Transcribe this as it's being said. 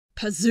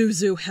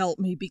Pazuzu help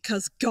me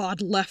because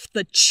God left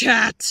the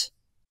chat!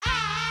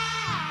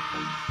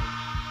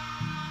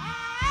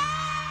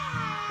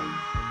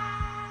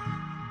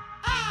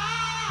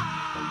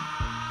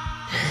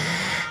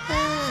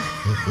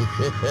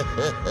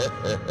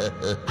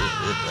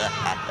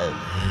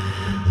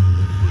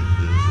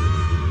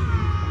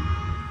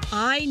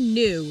 I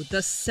knew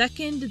the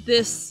second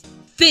this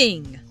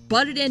thing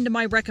butted into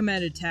my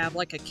recommended tab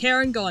like a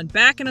Karen going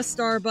back in a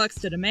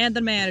Starbucks to demand the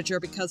manager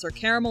because her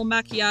caramel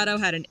macchiato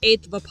had an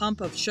eighth of a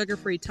pump of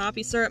sugar-free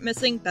toffee syrup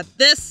missing, that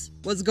this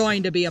was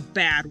going to be a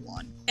bad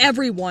one.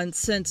 Everyone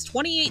since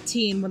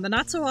 2018 when the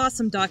Not So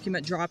Awesome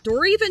document dropped,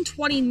 or even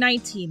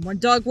 2019 when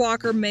Doug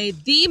Walker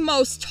made the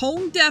most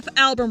tone-deaf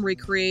album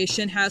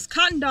recreation, has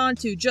cottoned on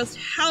to just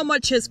how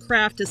much his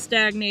craft has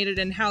stagnated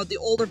and how the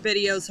older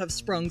videos have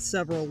sprung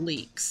several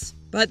leaks.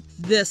 But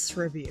this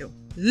review,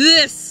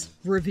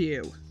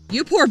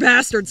 you poor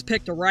bastards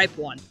picked a ripe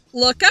one.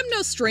 Look, I'm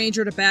no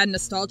stranger to bad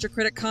Nostalgia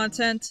Critic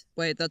content.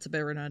 Wait, that's a bit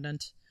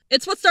redundant.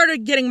 It's what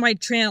started getting my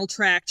channel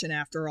traction,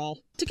 after all.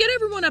 To get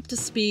everyone up to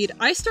speed,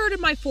 I started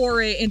my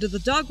foray into the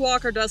Doug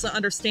Walker doesn't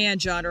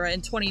understand genre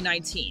in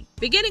 2019,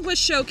 beginning with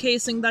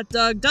showcasing that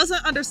Doug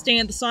doesn't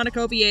understand the Sonic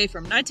OVA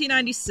from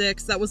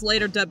 1996 that was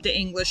later dubbed to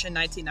English in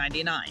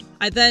 1999.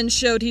 I then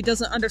showed he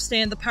doesn't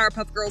understand the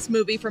Powerpuff Girls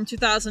movie from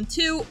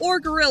 2002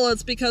 or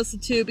Gorillaz because the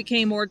two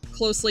became more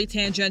closely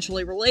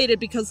tangentially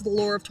related because of the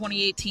lore of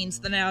 2018's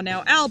The Now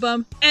Now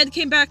album, and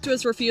came back to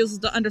his refusal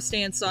to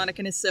understand Sonic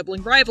and his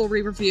sibling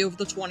rivalry review of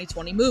the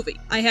 2020 movie.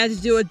 I had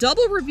to do a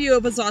double review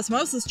of his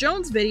Osmosis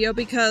Jones video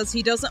because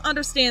he doesn't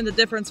understand the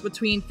difference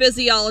between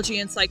physiology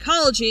and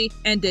psychology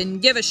and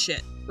didn't give a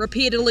shit,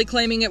 repeatedly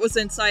claiming it was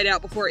Inside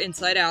Out before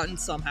Inside Out and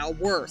somehow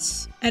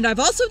worse. And I've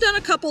also done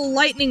a couple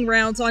lightning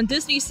rounds on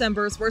Disney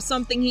Decembers where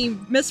something he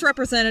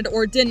misrepresented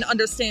or didn't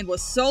understand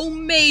was so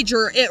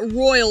major it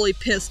royally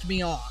pissed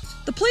me off.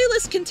 The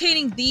playlist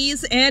containing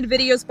these and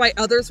videos by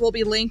others will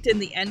be linked in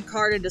the end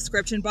card and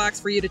description box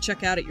for you to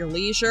check out at your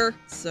leisure.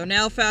 So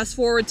now fast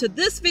forward to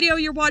this video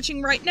you're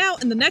watching right now,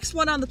 and the next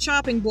one on the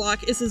chopping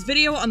block is his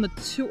video on the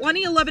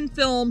 2011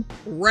 film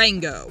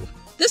Rango.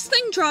 This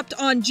thing dropped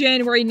on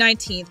January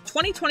 19th,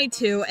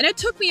 2022, and it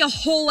took me a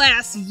whole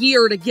ass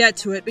year to get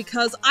to it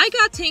because I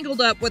got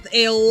tangled up with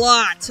a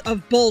lot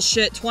of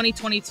bullshit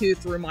 2022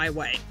 threw my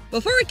way.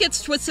 Before it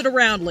gets twisted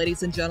around,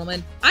 ladies and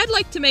gentlemen, I'd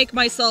like to make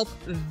myself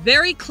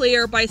very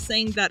clear by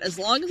saying that as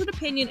long as an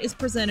opinion is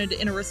presented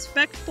in a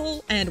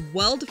respectful and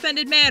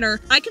well-defended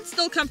manner, I can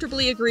still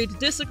comfortably agree to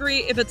disagree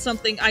if it's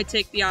something I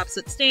take the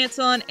opposite stance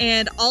on,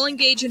 and I'll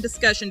engage in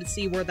discussion to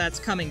see where that's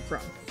coming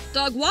from.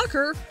 Doug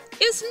Walker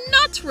is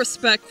not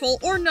respectful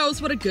or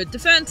knows what a good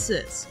defense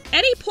is.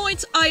 Any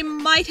points I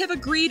might have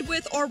agreed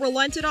with or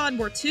relented on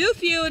were too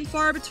few and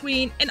far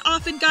between, and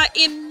often got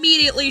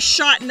immediately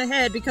shot in the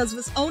head because of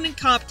his own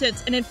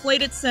incompetence and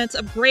inflated sense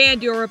of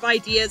grandeur of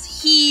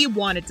ideas he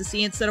wanted to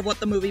see instead of what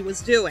the movie was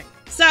doing.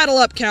 Saddle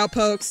up,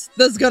 cowpokes.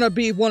 This is gonna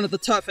be one of the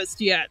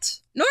toughest yet.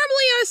 Normally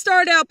I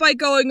start out by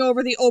going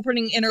over the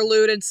opening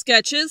interlude and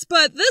sketches,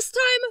 but this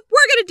time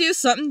we're gonna do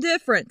something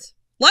different.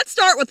 Let's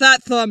start with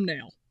that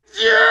thumbnail.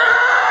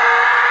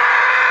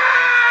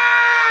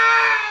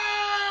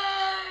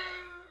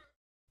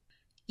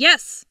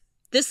 Yes,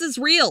 this is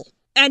real.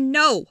 And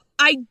no,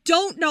 I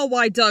don't know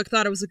why Doug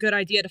thought it was a good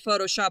idea to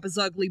Photoshop his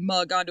ugly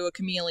mug onto a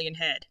chameleon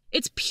head.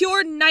 It's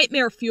pure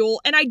nightmare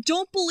fuel, and I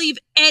don't believe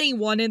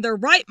anyone in their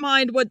right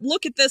mind would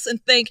look at this and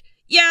think,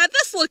 yeah,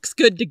 this looks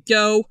good to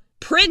go.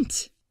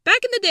 Print.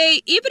 Back in the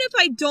day, even if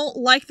I don't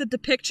like the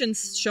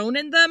depictions shown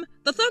in them,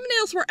 the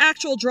thumbnails were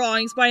actual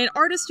drawings by an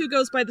artist who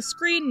goes by the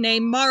screen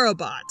name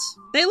Marobot.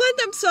 They lend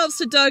themselves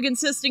to Doug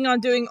insisting on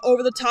doing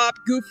over-the-top,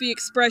 goofy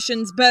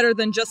expressions better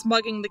than just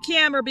mugging the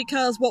camera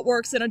because what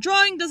works in a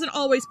drawing doesn't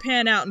always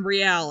pan out in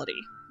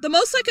reality. The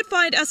most I could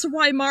find as to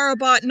why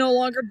Marobot no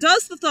longer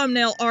does the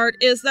thumbnail art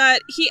is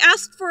that he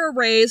asked for a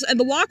raise and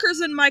the Walkers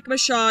and Mike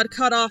Machad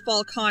cut off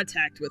all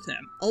contact with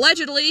him.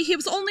 Allegedly, he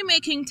was only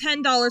making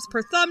 $10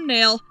 per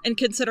thumbnail, and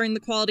considering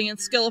the quality and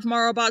skill of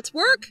Marobot's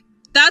work,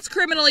 that's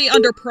criminally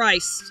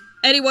underpriced.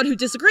 Anyone who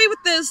disagrees with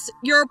this,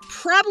 you're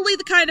probably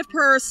the kind of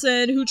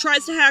person who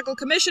tries to hackle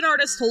commission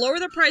artists to lower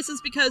their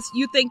prices because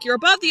you think you're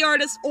above the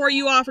artist or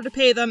you offer to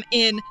pay them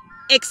in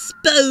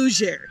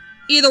exposure.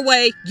 Either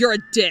way, you're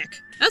a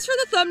dick. As for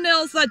the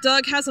thumbnails that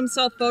Doug has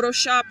himself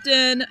photoshopped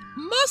in,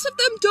 most of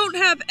them don't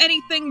have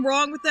anything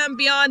wrong with them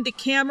beyond the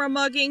camera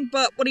mugging,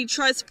 but when he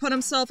tries to put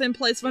himself in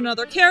place of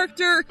another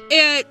character,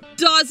 it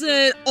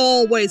doesn't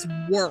always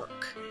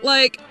work.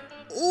 Like,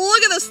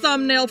 look at this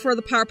thumbnail for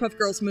the Powerpuff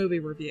Girls movie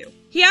review.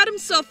 He had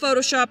himself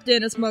photoshopped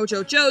in as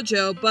Mojo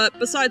Jojo, but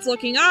besides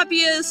looking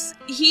obvious,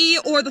 he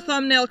or the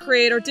thumbnail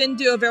creator didn't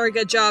do a very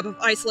good job of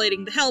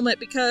isolating the helmet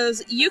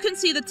because you can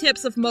see the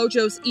tips of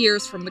Mojo's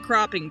ears from the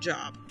cropping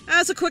job.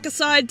 As a quick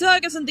aside,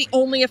 Doug isn't the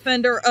only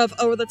offender of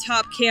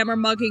over-the-top camera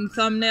mugging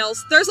thumbnails.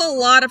 There's a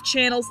lot of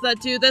channels that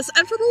do this,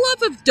 and for the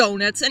love of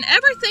donuts and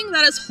everything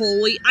that is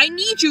holy, I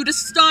need you to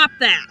stop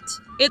that.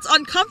 It's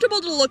uncomfortable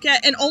to look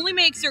at and only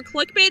makes your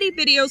clickbaity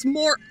videos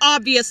more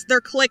obvious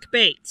they're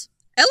clickbait.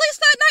 At least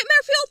that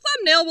Nightmare Fuel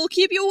smile will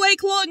keep you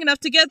awake long enough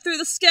to get through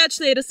the sketch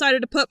they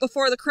decided to put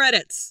before the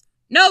credits.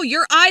 No,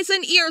 your eyes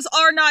and ears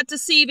are not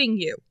deceiving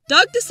you.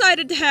 Doug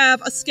decided to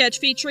have a sketch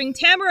featuring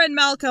Tamara and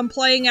Malcolm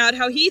playing out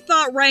how he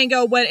thought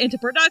Rango went into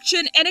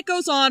production, and it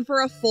goes on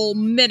for a full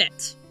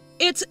minute.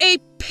 It's a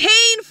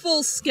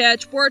painful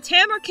sketch where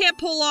Tamara can't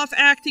pull off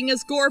acting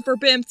as Gore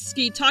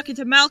Verbinski talking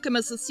to Malcolm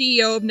as the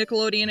CEO of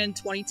Nickelodeon in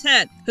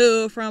 2010,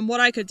 who, from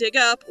what I could dig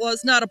up,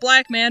 was not a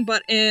black man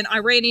but an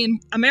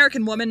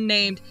Iranian-American woman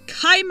named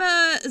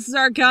Kaima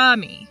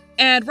Zargami.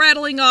 And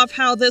rattling off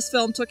how this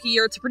film took a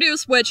year to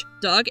produce, which,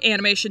 Doug,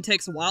 animation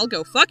takes a while,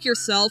 go fuck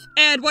yourself,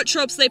 and what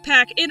tropes they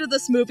pack into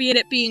this movie and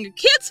it being a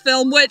kids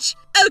film, which,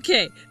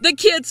 okay, the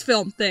kids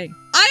film thing.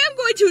 I am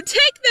going to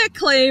take that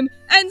claim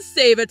and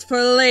save it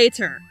for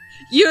later.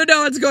 You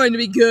know it's going to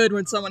be good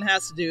when someone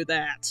has to do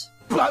that.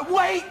 But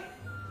wait!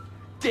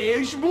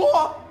 There's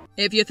more!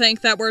 If you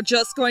think that we're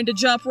just going to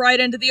jump right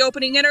into the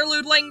opening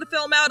interlude laying the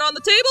film out on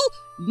the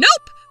table,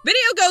 nope!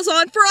 Video goes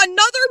on for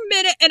another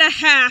minute and a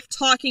half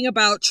talking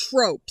about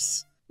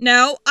tropes.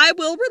 Now, I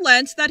will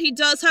relent that he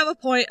does have a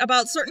point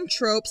about certain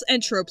tropes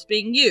and tropes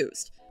being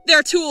used.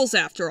 They're tools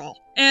after all,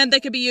 and they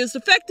can be used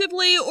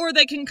effectively or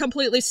they can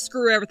completely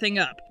screw everything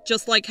up.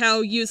 Just like how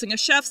using a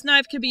chef's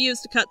knife can be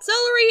used to cut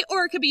celery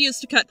or it can be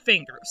used to cut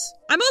fingers.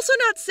 I'm also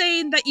not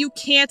saying that you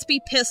can't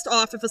be pissed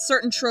off if a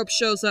certain trope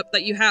shows up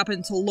that you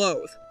happen to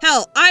loathe.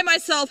 Hell, I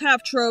myself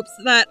have tropes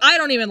that I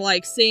don't even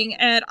like seeing,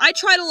 and I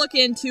try to look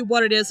into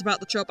what it is about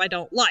the trope I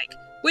don't like,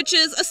 which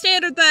is a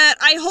standard that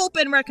I hope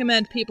and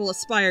recommend people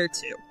aspire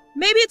to.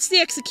 Maybe it's the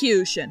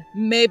execution,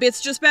 maybe it's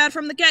just bad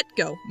from the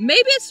get-go,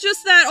 maybe it's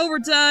just that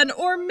overdone,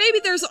 or maybe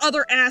there's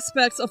other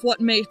aspects of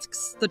what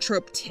makes the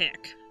trope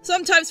tick.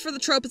 Sometimes for the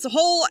trope as a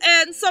whole,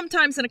 and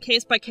sometimes in a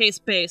case-by-case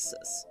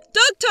basis.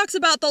 Doug talks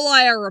about the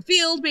liar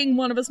revealed being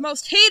one of his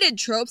most hated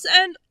tropes,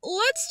 and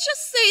let's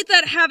just say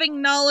that having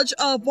knowledge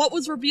of what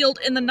was revealed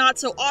in the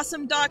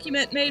not-so-awesome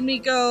document made me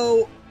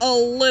go a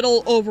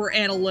little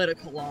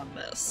over-analytical on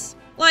this.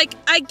 Like,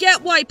 I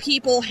get why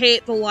people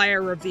hate the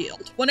liar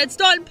revealed. When it's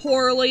done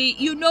poorly,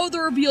 you know the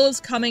reveal is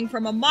coming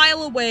from a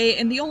mile away,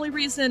 and the only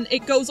reason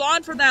it goes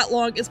on for that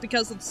long is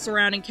because the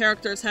surrounding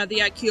characters have the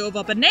IQ of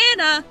a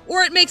banana,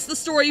 or it makes the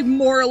story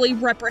morally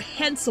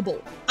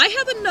reprehensible. I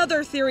have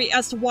another theory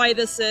as to why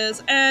this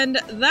is, and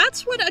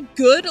that's when a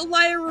good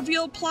liar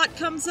reveal plot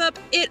comes up,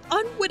 it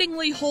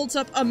unwittingly holds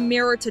up a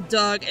mirror to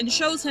Doug and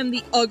shows him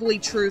the ugly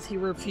truth he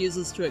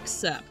refuses to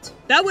accept.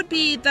 That would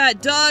be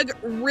that Doug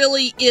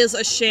really is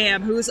a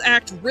sham whose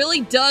act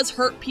really does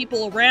hurt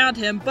people around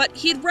him, but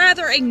he'd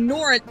rather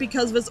ignore it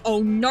because of his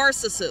own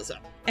narcissism.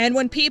 And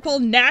when people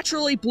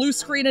naturally blue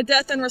screen a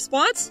death in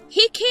response,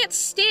 he can't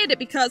stand it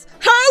because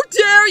how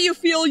dare you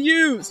feel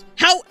used?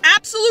 How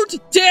absolute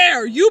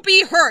dare you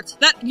be hurt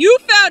that you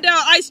found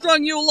out I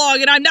strung you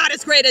along and I'm not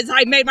as great as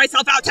I made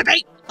myself out to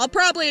be? I'll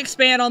probably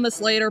expand on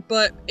this later,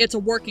 but it's a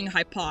working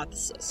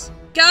hypothesis.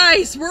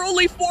 Guys, we're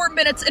only 4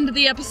 minutes into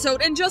the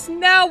episode, and just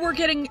now we're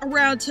getting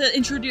around to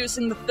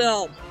introducing the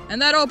film.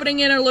 And that opening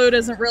interlude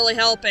isn't really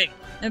helping.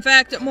 In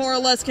fact, it more or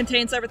less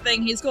contains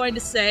everything he's going to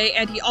say,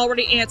 and he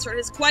already answered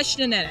his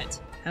question in it.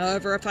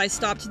 However, if I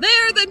stopped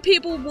there, then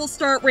people will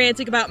start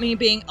ranting about me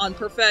being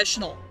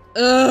unprofessional.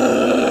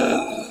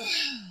 Ugh.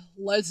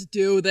 Let's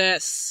do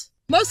this.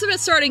 Most of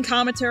his starting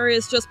commentary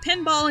is just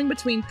pinballing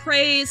between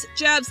praise,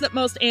 jabs that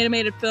most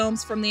animated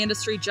films from the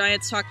industry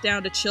giants talk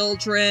down to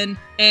children,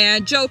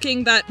 and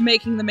joking that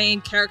making the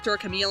main character a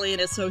chameleon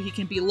is so he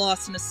can be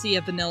lost in a sea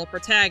of vanilla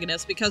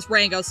protagonists because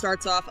Rango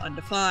starts off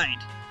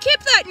undefined. Keep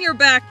that in your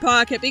back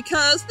pocket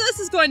because this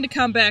is going to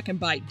come back and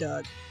bite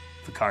Doug.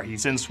 The car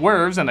he's in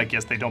swerves, and I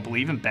guess they don't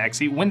believe in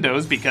backseat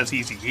windows because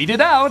he's yeeted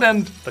out,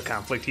 and the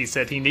conflict he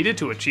said he needed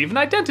to achieve an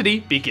identity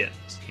begins.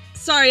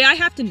 Sorry, I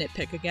have to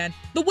nitpick again.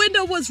 The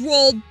window was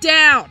rolled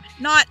down,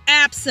 not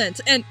absent,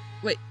 and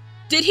wait,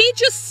 did he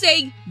just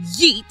say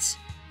yeet?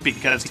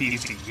 Because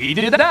he's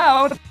yeeted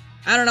out.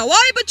 I don't know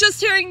why, but just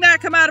hearing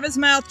that come out of his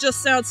mouth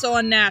just sounds so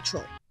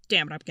unnatural.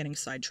 Damn it, I'm getting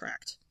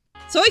sidetracked.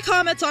 So he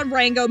comments on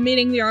Rango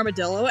meeting the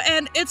armadillo,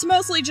 and it's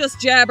mostly just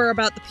jabber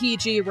about the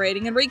PG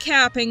rating and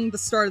recapping the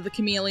start of the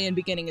chameleon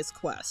beginning his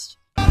quest.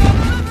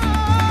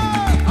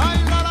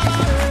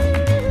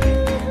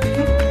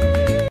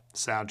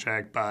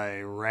 Soundtrack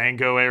by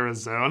Rango,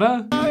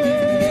 Arizona?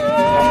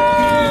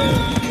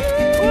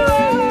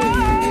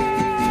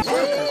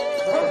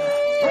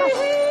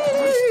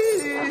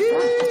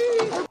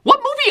 What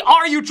movie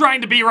are you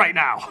trying to be right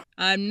now?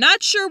 I'm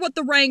not sure what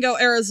the Rango,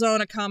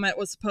 Arizona comment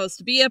was supposed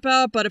to be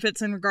about, but if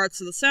it's in regards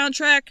to the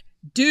soundtrack,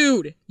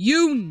 dude,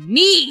 you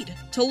need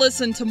to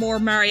listen to more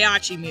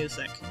mariachi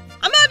music.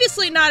 I'm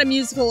obviously not a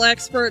musical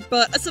expert,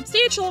 but a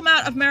substantial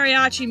amount of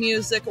mariachi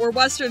music or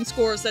Western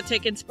scores that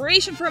take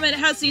inspiration from it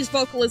has these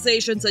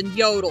vocalizations and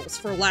yodels,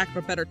 for lack of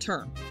a better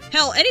term.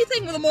 Hell,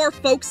 anything with a more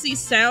folksy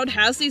sound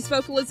has these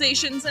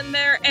vocalizations in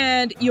there,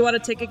 and you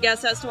want to take a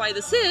guess as to why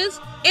this is?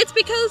 It's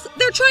because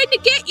they're trying to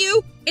get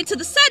you into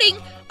the setting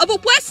of a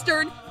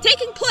Western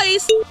taking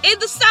place in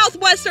the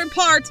southwestern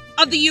part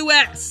of the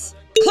US.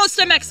 Close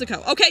to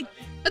Mexico, okay?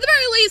 At the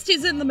very least,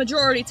 he's in the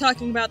majority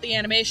talking about the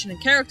animation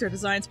and character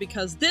designs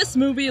because this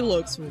movie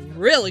looks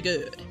really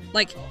good.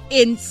 Like,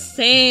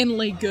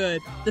 insanely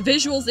good. The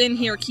visuals in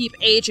here keep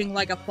aging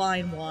like a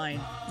fine wine.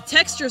 The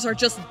textures are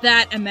just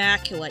that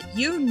immaculate.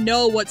 You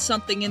know what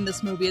something in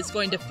this movie is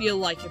going to feel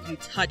like if you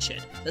touch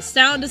it. The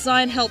sound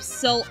design helps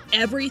sell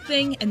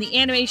everything, and the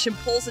animation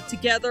pulls it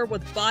together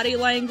with body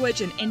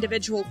language and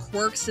individual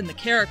quirks in the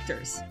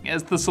characters.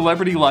 As the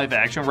celebrity live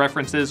action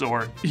references,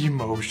 or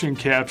emotion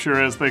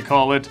capture as they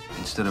call it.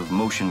 Instead of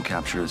motion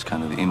capture, it's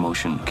kind of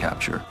emotion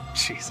capture.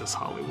 Jesus,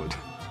 Hollywood.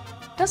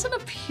 Doesn't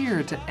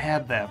appear to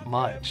add that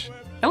much.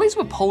 At least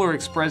with Polar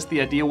Express,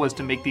 the idea was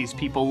to make these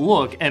people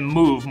look and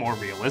move more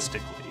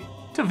realistically.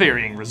 To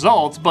varying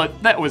results,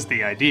 but that was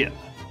the idea.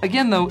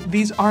 Again though,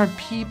 these aren't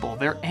people,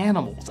 they're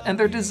animals, and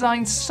they're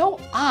designed so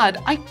odd,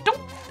 I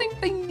don't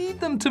think they need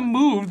them to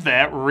move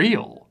that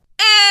real.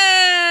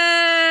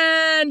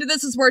 And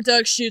this is where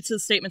Doug shoots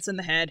his statements in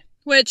the head,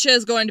 which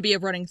is going to be a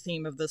running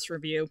theme of this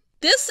review.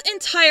 This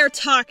entire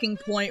talking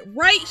point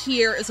right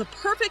here is a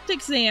perfect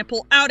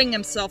example outing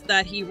himself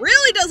that he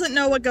really doesn't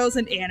know what goes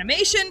into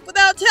animation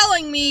without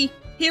telling me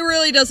he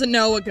really doesn't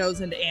know what goes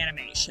into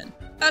animation.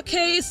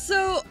 Okay,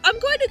 so I'm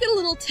going to get a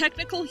little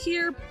technical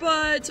here,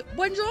 but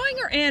when drawing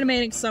or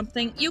animating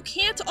something, you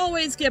can't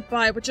always get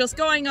by with just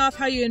going off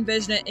how you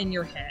envision it in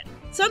your head.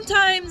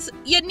 Sometimes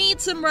you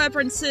need some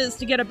references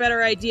to get a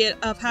better idea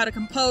of how to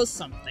compose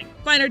something,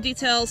 finer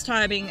details,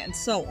 timing, and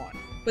so on.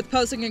 With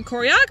posing and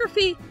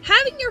choreography,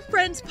 having your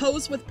friends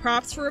pose with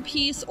props for a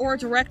piece or a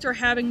director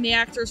having the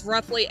actors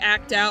roughly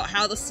act out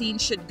how the scene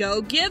should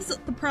go gives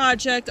the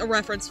project a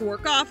reference to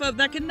work off of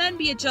that can then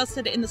be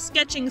adjusted in the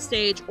sketching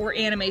stage or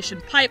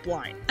animation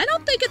pipeline. I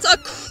don't think it's a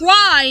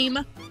crime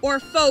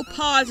or faux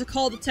pas to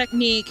call the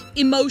technique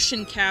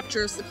emotion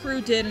capture as the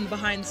crew did in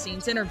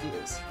behind-the-scenes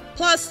interviews.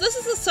 Plus, this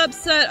is a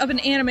subset of an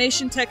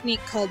animation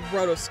technique called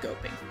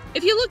rotoscoping.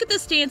 If you look at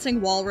this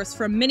dancing walrus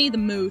from Minnie the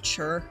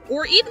Moocher,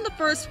 or even the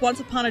first Once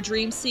Upon a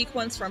Dream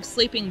sequence from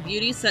Sleeping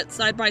Beauty set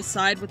side by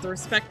side with the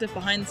respective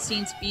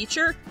behind-the-scenes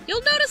feature,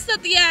 you'll notice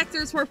that the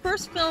actors were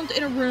first filmed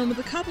in a room with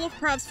a couple of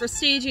props for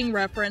staging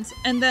reference,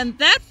 and then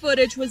that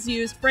footage was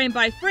used frame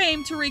by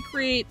frame to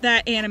recreate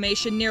that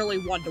animation nearly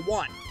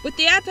one-to-one. With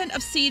the advent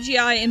of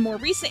CGI in more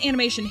recent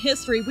animation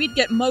history, we'd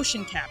get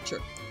motion capture,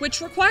 which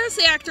requires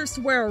the actors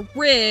to wear a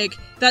rig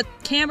that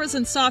cameras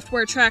and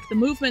software track the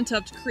movement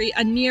of to create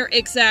a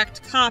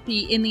near-exact copy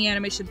in the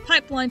animation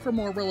pipeline for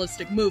more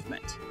realistic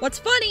movement. What's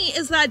funny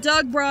is that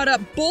Doug brought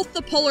up both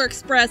the Polar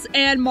Express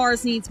and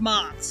Mars Needs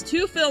Moths,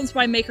 two films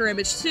by Maker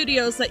Image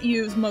Studios that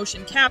use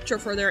motion capture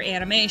for their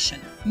animation.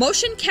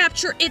 Motion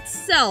capture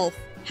itself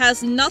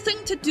has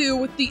nothing to do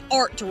with the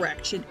art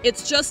direction,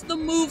 it's just the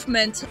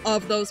movement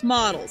of those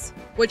models,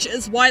 which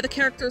is why the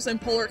characters in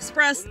Polar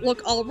Express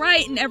look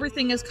alright and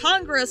everything is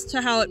congruous to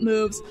how it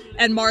moves,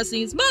 and Mars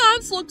Needs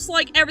Moths looks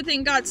like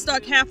everything got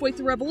stuck halfway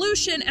through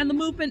Revolution and the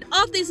movement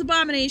of these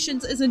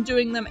abominations isn't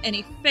doing them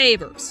any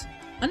favors.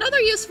 Another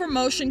use for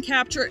motion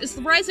capture is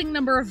the rising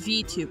number of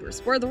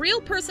VTubers, where the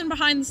real person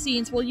behind the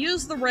scenes will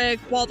use the rig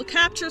while the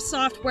capture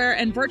software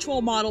and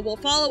virtual model will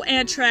follow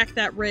and track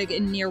that rig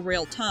in near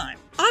real time.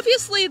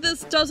 Obviously,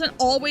 this doesn't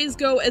always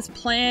go as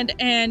planned,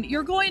 and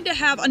you're going to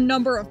have a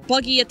number of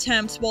buggy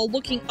attempts while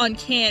looking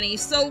uncanny,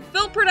 so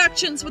film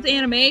productions with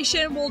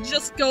animation will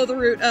just go the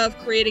route of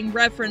creating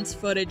reference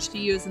footage to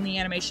use in the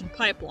animation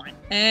pipeline.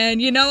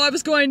 And you know I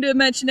was going to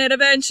mention it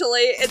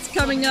eventually. It's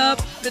coming up,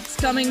 it's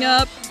coming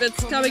up,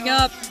 it's coming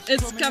up,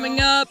 it's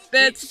coming up,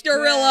 it's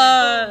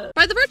Gorilla!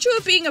 By the virtue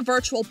of being a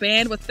virtual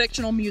band with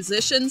fictional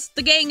musicians,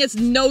 the gang is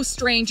no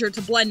stranger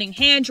to blending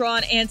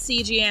hand-drawn and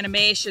CG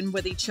animation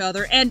with each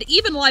other, and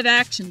even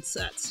live-action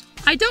sets.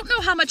 I don't know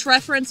how much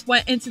reference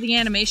went into the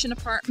animation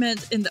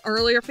department in the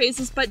earlier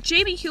phases, but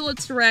Jamie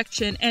Hewlett's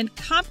direction and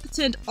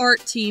competent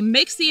art team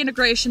makes the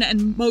integration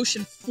and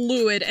motion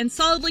fluid and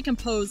solidly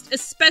composed,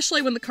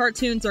 especially when the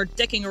cartoons are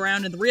dicking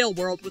around in the real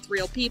world with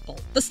real people.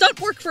 The stunt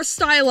work for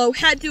Stylo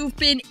had to have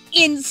been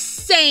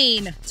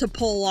insane to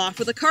pull off,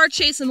 with a car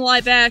chase in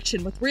live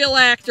action with real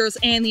actors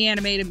and the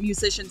animated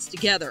musicians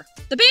together.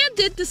 The band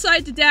did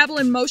decide to dabble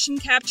in motion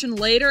capture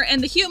later,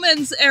 and the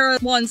Humans era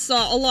one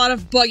saw a lot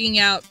of bugging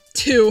out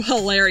to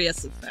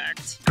hilarious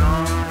effect.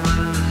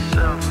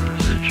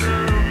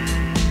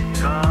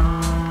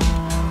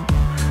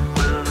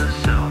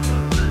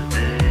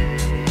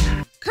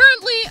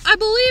 Currently, I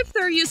believe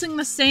they're using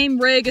the same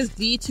rig as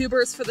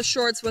VTubers for the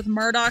shorts with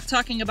Murdoch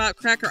talking about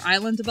Cracker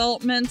Island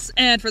developments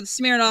and for the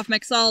Smirnoff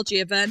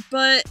Mixology event,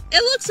 but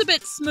it looks a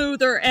bit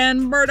smoother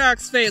and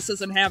Murdoch's face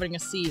isn't having a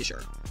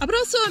seizure. I would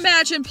also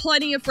imagine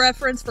plenty of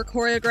reference for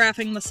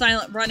choreographing the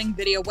silent running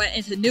video went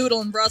into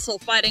Noodle and Russell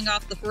fighting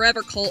off the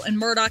Forever Cult and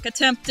Murdoch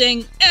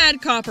attempting and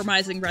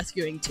compromising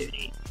rescuing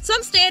Tootie.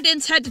 Some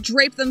stand-ins had to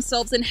drape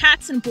themselves in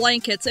hats and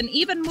blankets and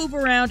even move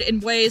around in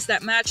ways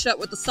that matched up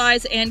with the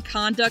size and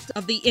conduct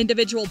of the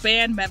individual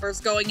band members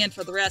going in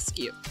for the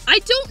rescue. I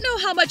don't know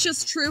how much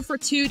is true for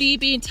Tootie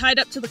being tied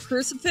up to the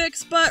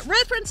crucifix, but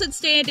reference and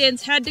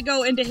stand-ins had to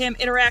go into him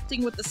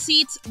interacting with the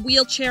seats,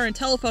 wheelchair, and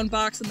telephone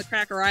box in the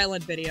Cracker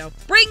Island video.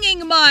 Brain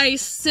Bringing my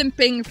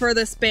simping for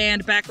this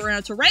band back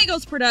around to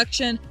Rango's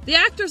production, the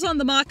actors on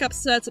the mock-up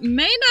sets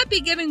may not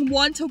be giving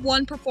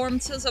one-to-one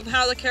performances of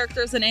how the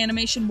characters in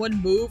animation would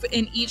move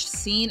in each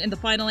scene in the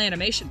final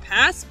animation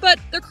pass, but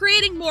they're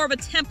creating more of a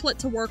template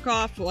to work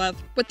off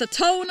of, with the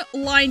tone,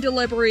 line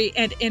delivery,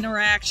 and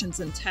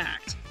interactions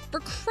intact. For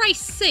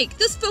Christ's sake,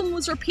 this film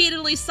was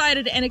repeatedly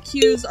cited and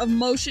accused of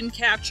motion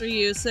capture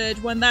usage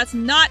when that's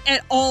not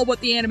at all what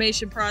the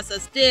animation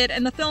process did,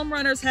 and the film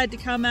runners had to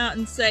come out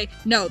and say,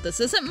 no, this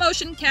isn't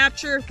motion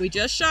capture, we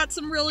just shot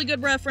some really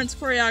good reference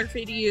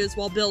choreography to use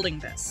while building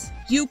this.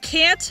 You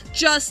can't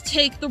just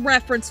take the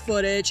reference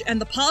footage and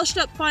the polished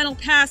up final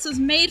passes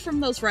made from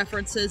those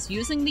references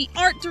using the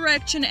art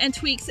direction and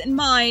tweaks in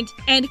mind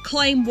and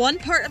claim one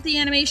part of the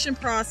animation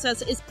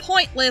process is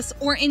pointless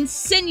or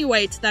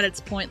insinuate that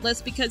it's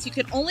pointless, because you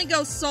can only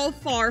go so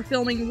far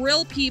filming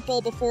real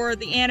people before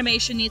the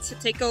animation needs to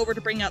take over to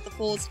bring out the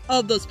fullest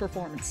of those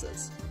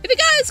performances. If you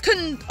guys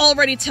couldn't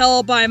already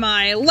tell by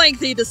my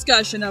lengthy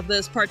discussion of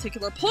this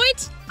particular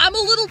point, I'm a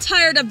little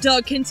tired of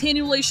Doug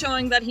continually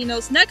showing that he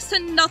knows next to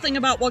nothing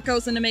about what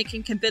goes into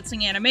making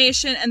convincing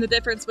animation and the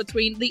difference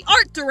between the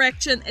art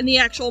direction and the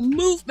actual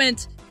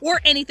movement,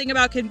 or anything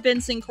about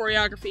convincing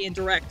choreography and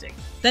directing.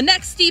 The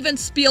next Steven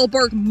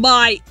Spielberg,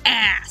 my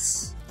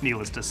ass!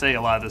 Needless to say,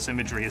 a lot of this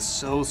imagery is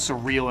so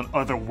surreal and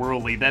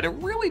otherworldly that it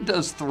really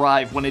does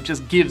thrive when it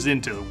just gives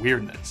into the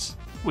weirdness,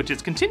 which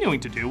it's continuing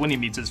to do when he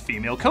meets his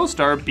female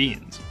co-star,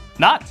 Beans.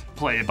 Not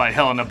played by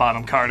Helena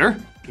Bonham Carter.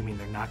 You mean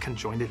they're not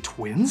conjoined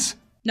twins?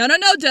 No,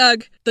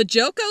 Doug. The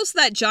joke goes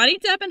that Johnny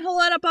Depp and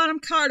Helena Bonham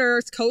Carter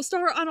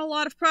co-star on a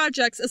lot of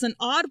projects is an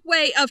odd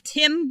way of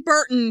Tim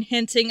Burton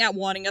hinting at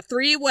wanting a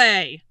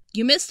three-way.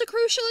 You missed a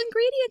crucial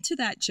ingredient to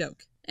that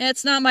joke.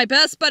 It's not my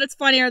best, but it's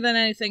funnier than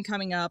anything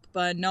coming up.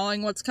 But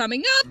knowing what's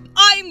coming up,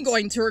 I'm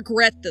going to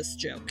regret this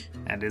joke.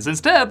 And is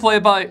instead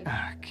played by...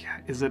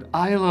 is it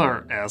Isla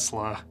or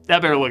Esla? I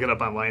better look it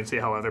up online and see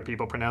how other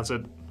people pronounce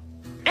it.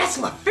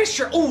 Esla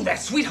Fisher? Oh, that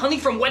sweet honey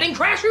from Wedding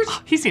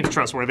Crashers? He seems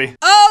trustworthy.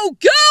 Oh,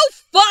 go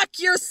fuck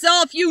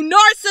yourself, you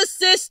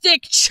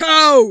narcissistic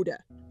chode!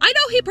 I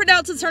know he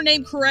pronounces her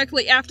name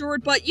correctly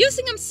afterward, but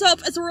using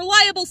himself as a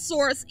reliable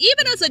source,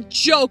 even as a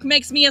joke,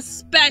 makes me a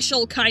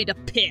special kind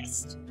of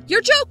pissed.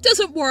 Your joke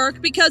doesn't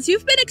work because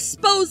you've been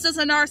exposed as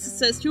a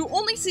narcissist who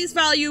only sees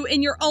value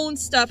in your own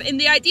stuff, and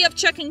the idea of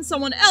checking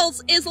someone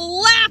else is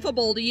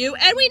laughable to you,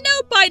 and we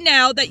know by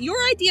now that your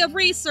idea of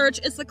research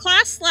is the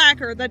class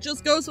slacker that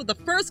just goes with the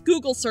first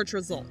Google search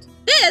result.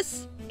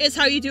 This is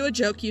how you do a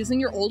joke using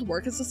your old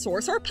work as a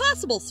source or a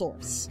possible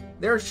source.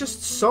 There's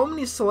just so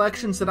many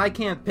selections that I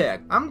can't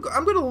pick. I'm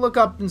gonna look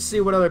up and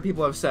see what other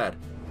people have said.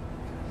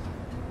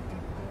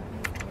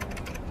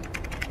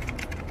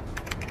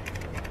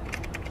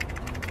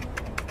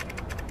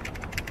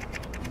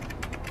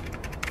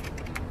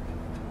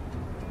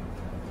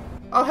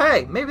 Oh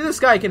hey, maybe this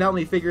guy can help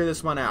me figure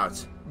this one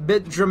out.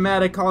 Bit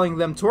dramatic calling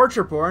them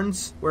torture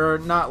porns. We're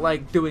not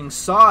like doing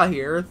Saw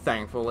here,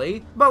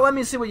 thankfully. But let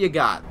me see what you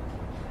got.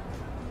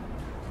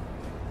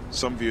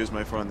 Some viewers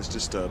may find this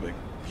disturbing.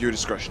 Your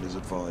discretion is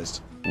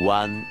advised.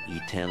 One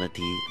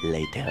eternity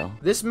later.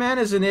 This man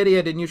is an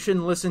idiot and you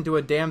shouldn't listen to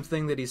a damn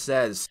thing that he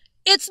says.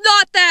 It's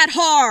not that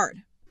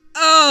hard!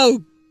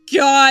 Oh,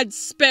 God,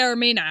 spare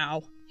me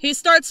now. He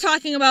starts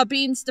talking about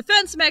Bean's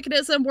defense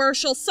mechanism where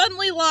she'll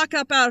suddenly lock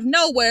up out of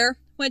nowhere,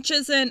 which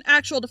is an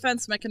actual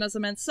defense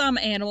mechanism in some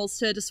animals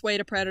to dissuade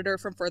a predator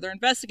from further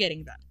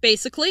investigating them.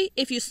 Basically,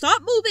 if you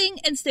stop moving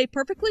and stay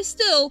perfectly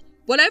still,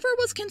 whatever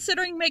was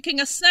considering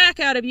making a snack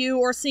out of you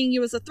or seeing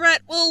you as a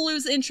threat will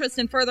lose interest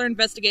in further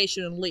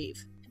investigation and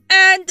leave.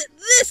 And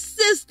this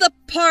is the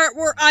part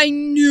where I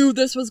knew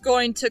this was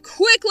going to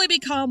quickly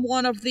become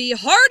one of the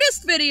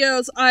hardest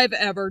videos I've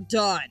ever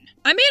done.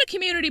 I made a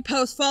community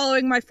post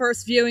following my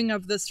first viewing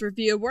of this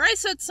review where I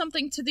said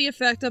something to the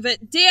effect of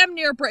it damn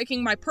near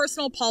breaking my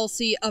personal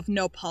policy of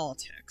no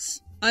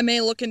politics. I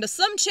may look into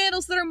some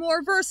channels that are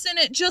more versed in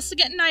it just to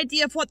get an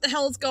idea of what the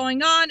hell is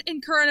going on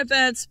in current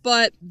events,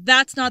 but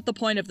that's not the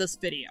point of this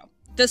video.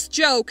 This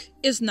joke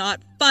is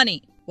not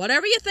funny.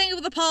 Whatever you think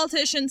of the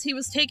politicians he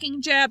was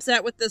taking jabs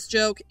at with this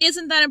joke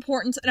isn't that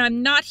important, and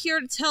I'm not here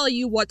to tell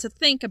you what to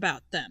think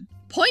about them.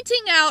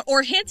 Pointing out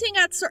or hinting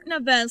at certain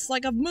events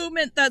like a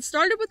movement that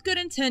started with good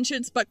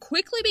intentions but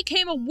quickly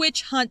became a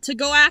witch hunt to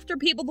go after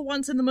people the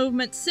ones in the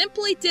movement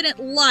simply didn't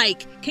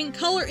like can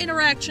color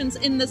interactions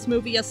in this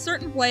movie a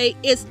certain way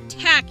is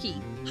tacky.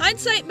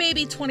 Hindsight may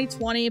be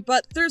 20/20,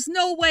 but there's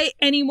no way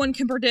anyone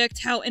can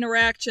predict how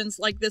interactions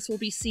like this will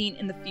be seen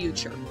in the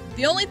future.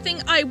 The only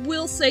thing I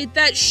will say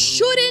that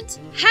shouldn't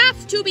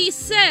have to be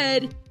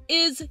said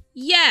is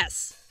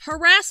yes,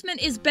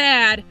 harassment is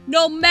bad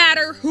no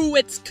matter who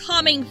it's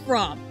coming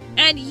from.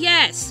 And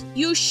yes,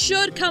 you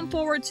should come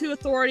forward to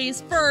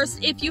authorities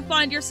first if you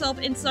find yourself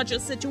in such a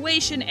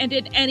situation and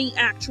in any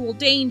actual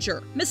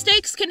danger.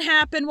 Mistakes can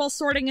happen while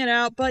sorting it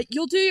out, but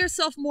you'll do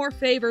yourself more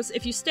favors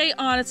if you stay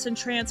honest and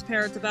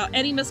transparent about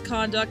any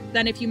misconduct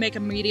than if you make a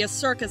media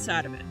circus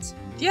out of it.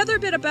 The other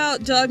bit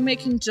about Doug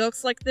making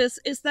jokes like this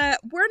is that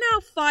we're now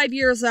 5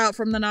 years out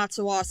from the Not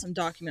So Awesome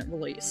document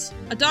release.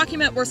 A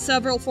document where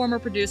several former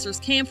producers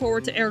came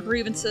forward to air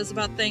grievances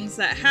about things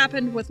that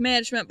happened with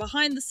management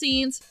behind the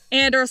scenes,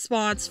 and a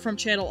response from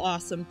Channel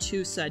Awesome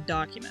to said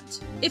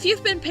document. If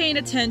you've been paying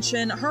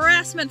attention,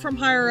 harassment from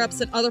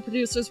higher-ups and other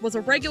producers was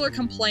a regular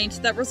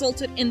complaint that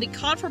resulted in the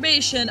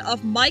confirmation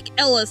of Mike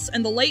Ellis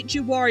and the late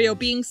Juwario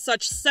being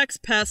such sex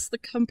pests the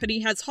company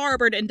has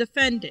harbored and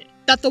defended,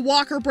 that the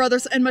Walker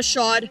brothers and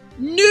Mashad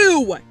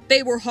knew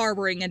they were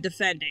harboring and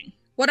defending.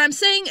 What I'm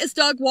saying is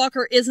Doug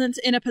Walker isn't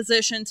in a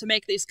position to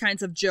make these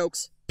kinds of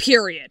jokes,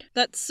 period.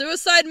 That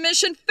suicide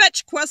mission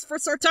fetch quest for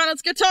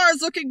Sartana's guitar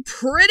is looking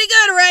pretty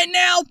good right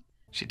now.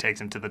 She takes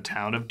him to the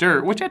town of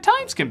dirt, which at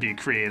times can be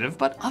creative,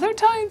 but other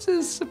times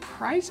is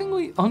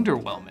surprisingly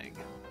underwhelming.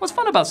 What's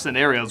fun about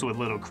scenarios with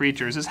little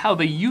creatures is how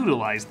they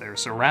utilize their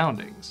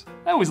surroundings.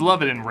 I always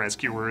love it in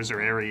Rescuers or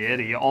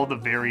Arrietty, all the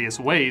various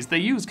ways they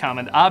use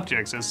common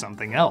objects as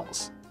something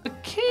else.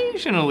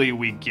 Occasionally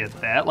we get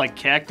that, like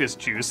cactus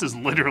juice is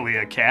literally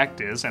a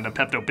cactus and a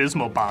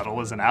Pepto-Bismol bottle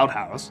is an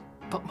outhouse.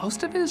 But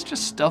most of it is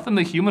just stuff in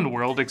the human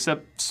world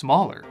except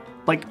smaller.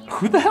 Like,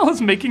 who the hell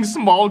is making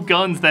small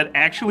guns that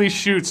actually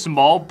shoot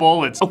small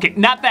bullets? Okay,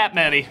 not that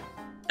many.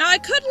 Now, I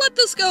could let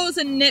this go as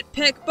a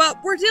nitpick, but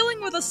we're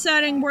dealing with a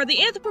setting where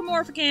the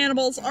anthropomorphic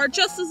animals are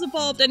just as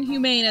evolved and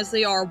humane as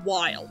they are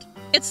wild.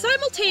 It's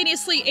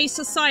simultaneously a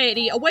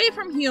society away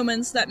from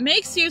humans that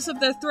makes use of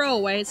their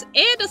throwaways,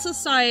 and a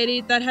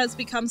society that has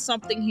become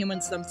something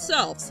humans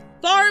themselves.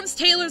 Farms,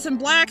 tailors, and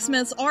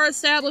blacksmiths are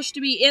established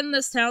to be in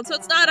this town, so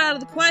it's not out of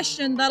the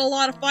question that a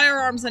lot of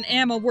firearms and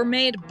ammo were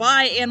made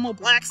by animal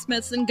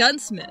blacksmiths and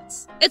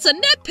gunsmiths. It's a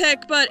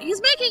nitpick, but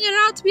he's making it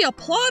out to be a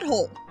plot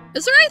hole.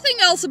 Is there anything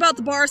else about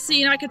the bar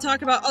scene I could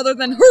talk about other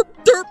than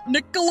herp derp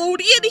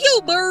Nickelodeon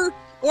humor?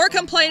 Or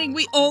complaining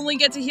we only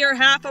get to hear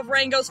half of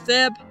Rango's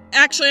fib?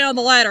 Actually, on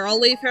the latter, I'll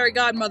leave Fairy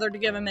Godmother to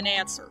give him an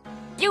answer.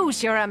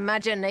 Use your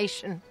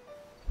imagination.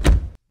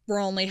 We're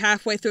only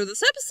halfway through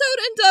this episode,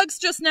 and Doug's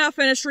just now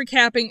finished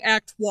recapping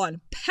Act 1.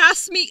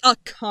 Pass me a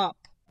cup.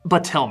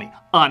 But tell me,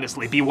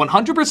 honestly, be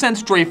 100%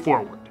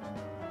 straightforward.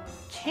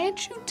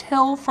 Can't you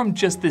tell from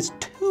just this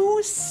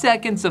 2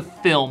 seconds of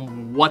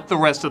film what the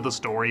rest of the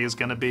story is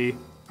gonna be?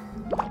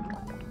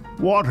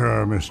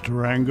 Water, Mr.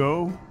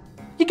 Rango.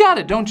 You got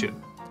it, don't you?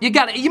 You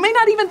got it. You may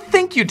not even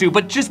think you do,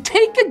 but just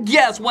take a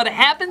guess what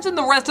happens in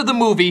the rest of the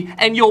movie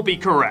and you'll be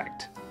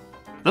correct.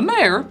 The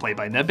mayor, played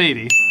by Ned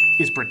Beatty,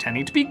 is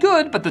pretending to be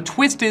good, but the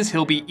twist is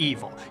he'll be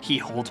evil. He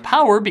holds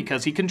power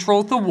because he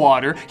controls the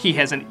water, he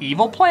has an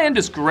evil plan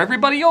to screw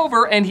everybody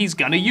over, and he's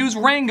gonna use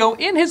Rango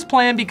in his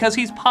plan because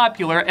he's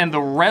popular, and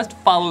the rest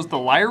follows the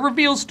liar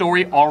reveal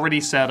story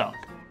already set up.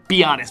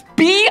 Be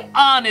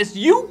honest,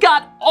 you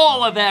got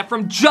all of that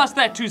from just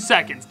that 2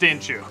 seconds,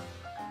 didn't you?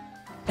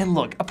 And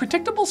look, a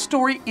predictable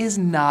story is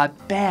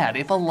not bad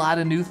if a lot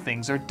of new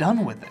things are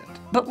done with it.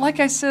 But like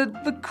I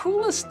said, the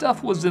coolest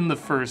stuff was in the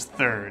first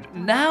third.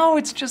 Now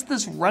it's just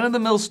this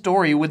run-of-the-mill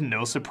story with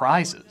no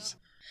surprises.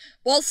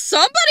 Well,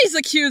 somebody's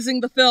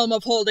accusing the film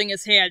of holding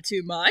his hand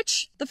too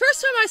much. The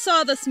first time I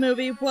saw this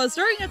movie was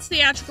during its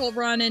theatrical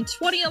run in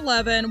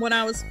 2011 when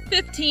I was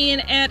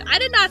 15, and I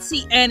did not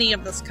see any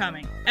of this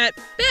coming. At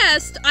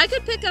best, I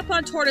could pick up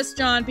on Tortoise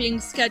John being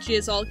sketchy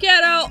as all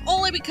get out,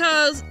 only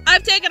because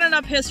I've taken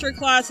enough history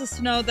classes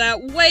to know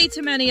that way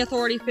too many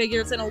authority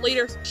figures in a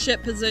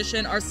leadership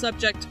position are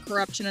subject to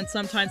corruption and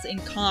sometimes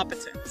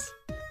incompetence.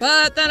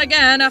 But then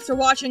again, after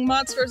watching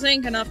Monsters,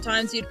 Inc. enough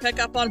times, you'd pick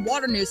up on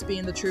Waternoose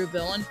being the true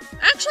villain.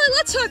 Actually,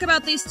 let's talk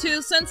about these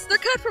two since they're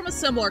cut from a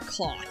similar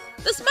cloth.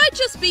 This might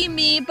just be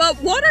me, but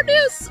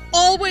Waternoose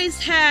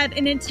always had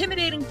an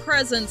intimidating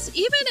presence,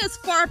 even as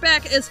far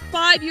back as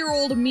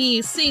 5-year-old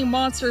me seeing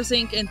Monsters,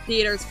 Inc. in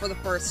theaters for the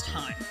first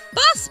time.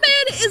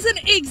 Bossman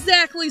isn't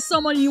exactly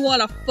someone you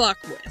want to fuck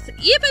with,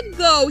 even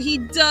though he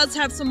does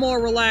have some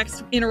more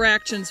relaxed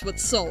interactions with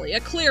Sully,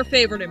 a clear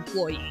favorite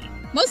employee.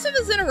 Most of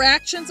his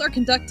interactions are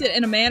conducted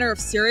in a manner of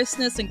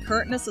seriousness and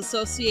curtness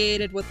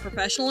associated with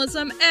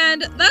professionalism,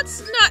 and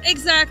that's not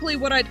exactly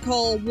what I'd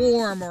call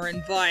warm or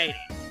inviting.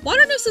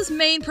 Waternoose's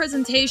main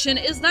presentation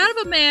is that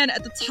of a man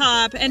at the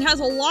top and has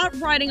a lot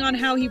riding on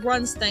how he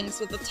runs things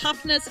with a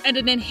toughness and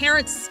an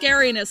inherent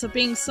scariness of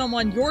being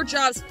someone your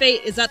job's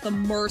fate is at the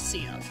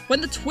mercy of.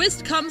 When the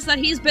twist comes that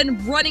he's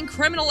been running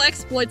criminal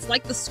exploits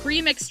like the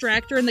Scream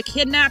Extractor and the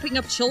kidnapping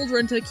of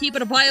children to keep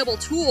it a viable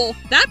tool,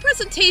 that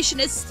presentation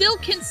is still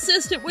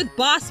consistent with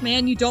boss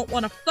man you don't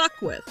want to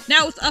fuck with.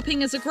 Now with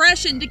upping his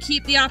aggression to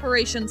keep the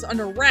operations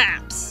under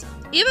wraps.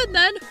 Even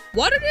then,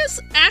 Waternoose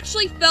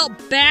actually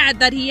felt bad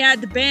that he had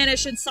to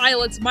banish and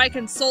silence Mike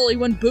and Sully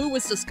when Boo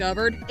was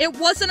discovered. It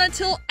wasn't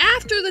until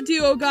after the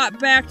duo got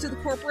back to the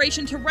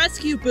corporation to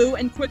rescue Boo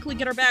and quickly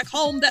get her back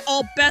home that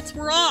all bets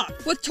were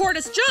off. With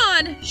Tortoise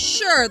John,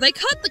 sure, they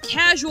cut the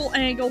casual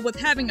angle with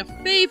having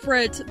a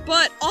favorite,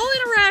 but all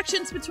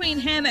interactions between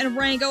him and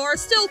Rango are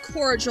still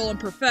cordial and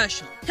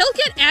professional. He'll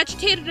get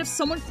agitated if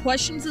someone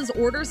questions his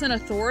orders and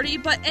authority,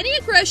 but any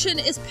aggression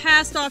is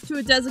passed off to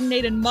a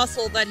designated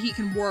muscle that he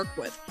can work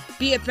with.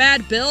 be it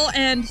Bad Bill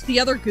and the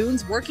other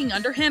goons working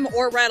under him,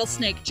 or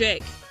Rattlesnake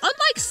Jake.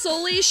 Unlike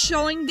Sully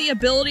showing the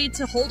ability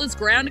to hold his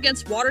ground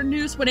against water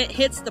news when it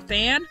hits the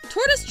fan,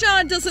 Tortoise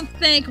John doesn't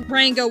think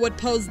Rango would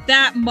pose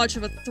that much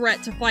of a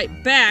threat to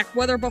fight back,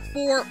 whether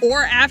before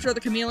or after the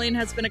chameleon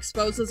has been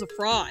exposed as a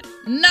fraud.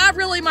 Not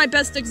really my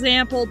best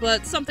example,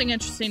 but something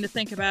interesting to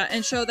think about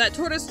and show that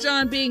Tortoise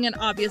John being an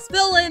obvious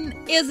villain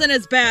isn't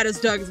as bad as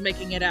Doug's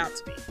making it out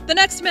to be. The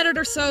next minute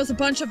or so is a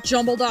bunch of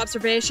jumbled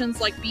observations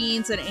like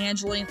Beans and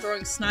Angeline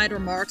throwing snide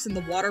remarks in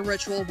the water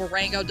ritual where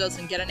Rango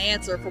doesn't get an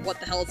answer for what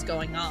the hell is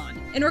going on.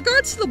 In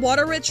regards to the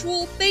water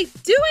ritual, they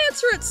do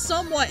answer it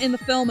somewhat in the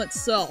film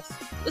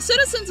itself. The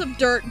citizens of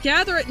Dirt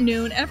gather at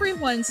noon every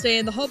Wednesday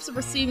in the hopes of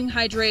receiving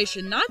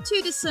hydration, not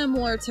too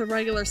dissimilar to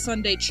regular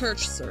Sunday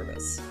church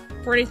service.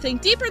 For anything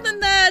deeper than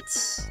that,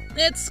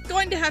 it's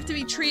going to have to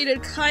be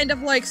treated kind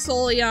of like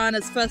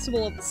Soliana's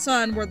Festival of the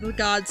Sun, where the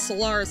god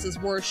Solaris is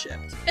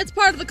worshipped. It's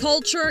part of the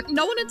culture,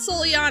 no one in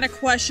Soliana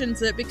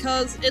questions it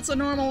because it's a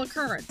normal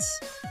occurrence.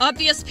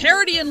 Obvious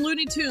parody and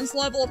Looney Tunes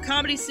level of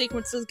comedy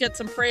sequences get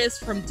some praise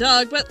from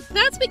Doug, but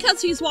that's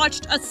because he's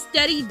watched a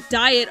steady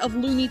diet of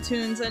Looney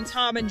Tunes and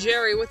Tom and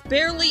Jerry with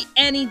barely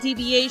any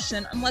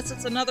deviation, unless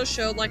it's another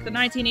show like the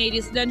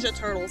 1980s Ninja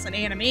Turtles and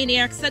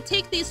Animaniacs that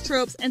take these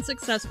tropes and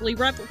successfully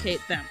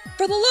replicate them.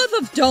 For the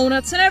love of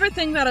donuts and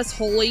everything that is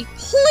holy,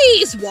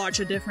 please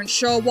watch a different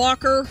show,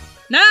 Walker.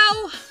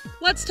 Now,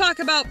 let's talk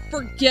about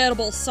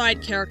forgettable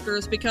side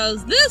characters,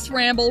 because this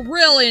ramble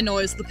really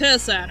annoys the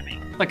piss out of me.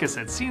 Like I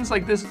said, scenes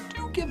like this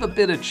do give a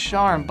bit of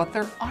charm, but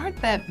there aren't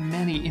that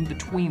many in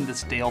between the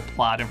stale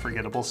plot and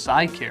forgettable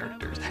side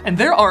characters. And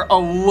there are a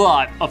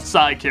lot of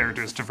side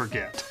characters to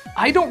forget.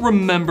 I don't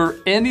remember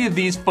any of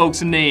these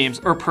folks' names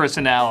or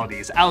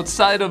personalities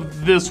outside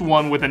of this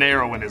one with an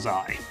arrow in his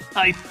eye.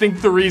 I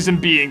think the reason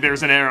being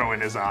there's an arrow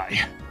in his eye.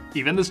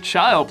 Even this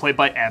child played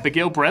by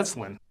Abigail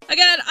Breslin.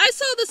 Again, I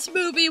saw this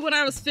movie when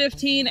I was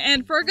 15,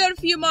 and for a good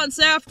few months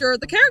after,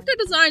 the character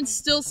design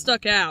still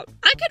stuck out.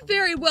 I could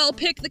very well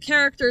pick the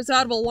characters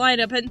out of a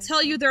lineup and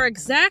tell you their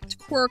exact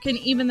quirk and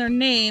even their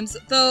names,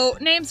 though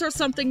names are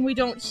something we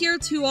don't hear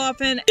too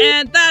often,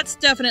 and that's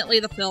definitely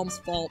the film's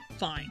fault.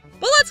 Fine.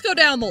 But let's go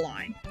down the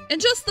line. In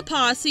just the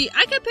posse,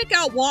 I can pick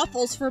out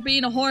Waffles for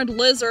being a horned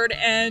lizard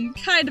and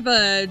kind of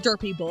a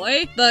derpy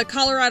boy, the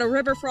Colorado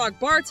River Frog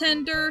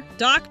bartender,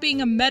 Doc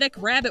being a medic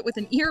rabbit with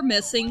an ear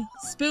missing,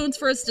 Spoons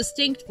for his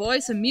distinct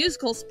voice and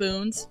musical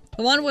spoons,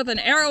 the one with an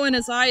arrow in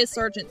his eye is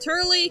Sergeant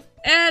Turley,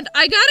 and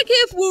I gotta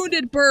give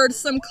Wounded Bird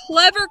some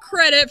clever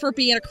credit for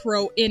being a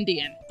Crow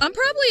Indian. I'm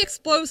probably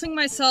exposing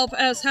myself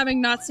as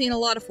having not seen a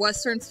lot of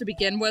westerns to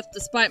begin with,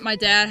 despite my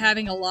dad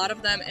having a lot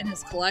of them in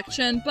his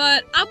collection,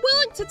 but I'm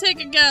willing to take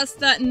a guess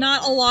that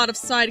not a lot of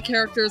side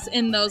characters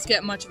in those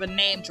get much of a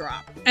name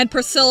drop. And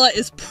Priscilla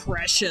is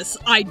precious.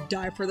 I'd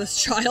die for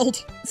this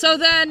child. So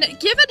then,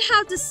 given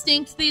how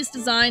distinct these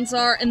designs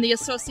are and the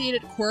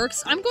associated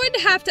quirks, I'm going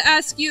to have to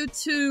ask you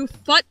to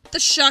fut the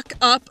shuck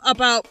up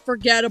about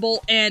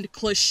forgettable and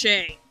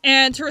cliche.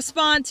 And to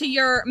respond to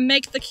your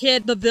make the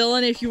kid the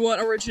villain if you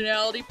want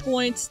originality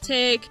points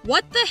take,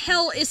 what the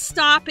hell is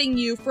stopping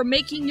you from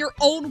making your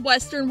own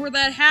western where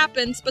that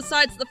happens,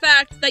 besides the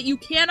fact that you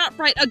cannot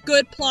write a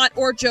good plot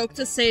or joke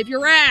to save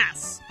your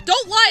ass?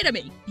 Don't lie to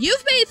me!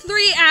 You've made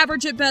 3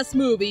 average at best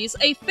movies,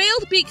 a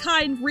failed Be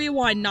Kind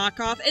Rewind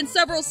knockoff, and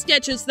several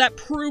sketches that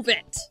prove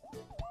it.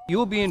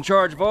 You'll be in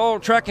charge of all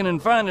tracking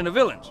and finding the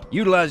villains,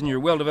 utilizing your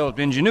well-developed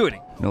ingenuity.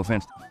 No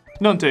offense.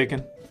 None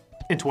taken.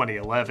 In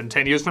 2011,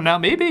 10 years from now,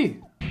 maybe.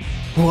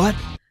 What?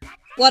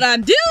 What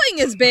I'm doing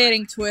is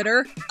banning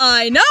Twitter.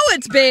 I know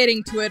it's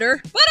banning Twitter,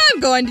 but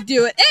I'm going to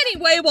do it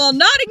anyway while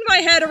nodding my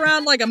head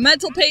around like a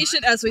mental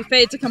patient as we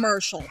fade to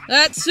commercial.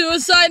 That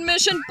suicide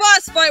mission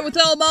boss fight with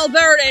El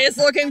Malverde is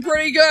looking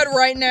pretty good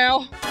right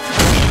now.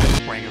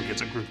 Rango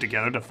gets a group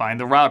together to find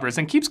the robbers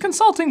and keeps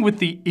consulting with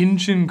the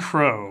Injun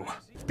Crow.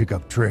 Pick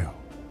up trail.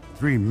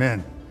 3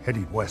 men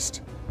heading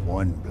west.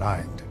 1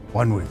 blind,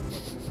 1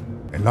 with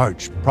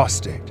enlarged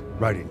prostate,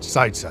 riding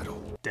side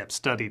saddle. Depp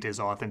studied his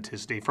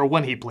authenticity for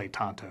when he played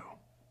Tonto.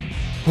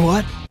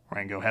 What?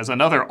 Rango has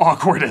another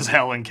awkward as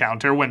hell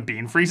encounter when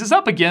Bean freezes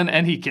up again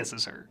and he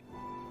kisses her.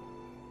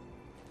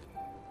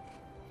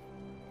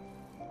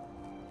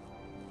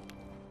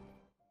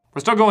 We're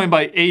still going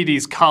by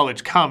 80s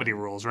college comedy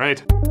rules,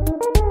 right?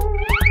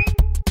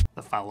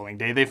 The following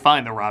day they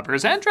find the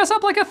robbers and dress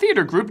up like a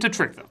theater group to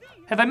trick them.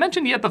 Have I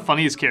mentioned yet the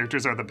funniest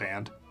characters are the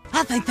band?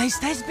 I think they's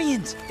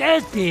thespians.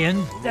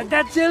 Thespians?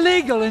 That's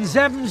illegal in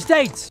 7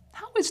 states.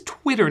 How is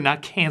Twitter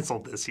not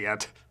canceled this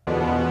yet?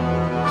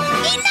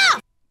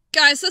 Enough!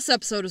 Guys, this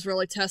episode is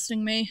really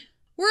testing me.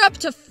 We're up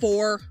to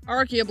 4,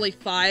 arguably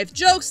 5,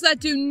 jokes that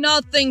do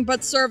nothing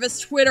but serve as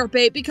Twitter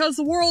bait because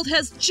the world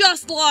has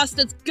just lost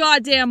its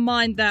goddamn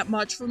mind that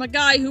much from a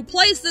guy who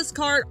plays this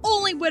card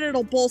only when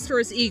it'll bolster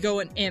his ego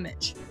and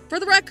image. For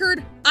the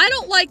record, I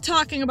don't like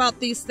talking about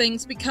these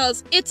things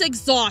because it's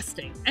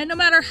exhausting, and no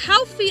matter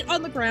how feet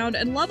on the ground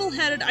and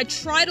level-headed I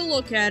try to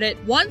look at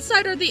it, one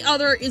side or the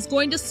other is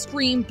going to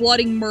scream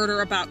bloody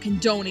murder about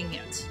condoning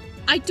it.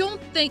 I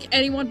don't think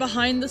anyone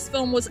behind this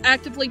film was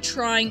actively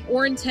trying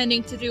or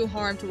intending to do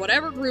harm to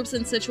whatever groups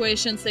and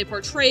situations they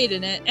portrayed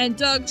in it, and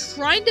Doug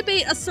trying to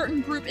bait a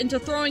certain group into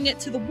throwing it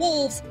to the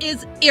wolves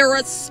is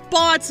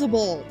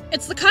irresponsible.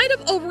 It's the kind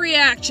of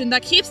overreaction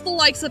that keeps the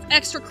likes of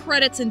Extra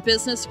Credits in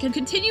business can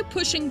continue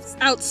pushing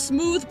out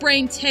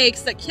smooth-brained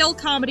takes that kill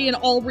comedy and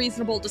all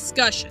reasonable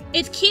discussion.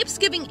 It keeps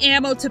giving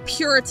ammo to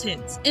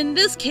Puritans. In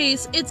this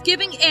case, it's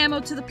giving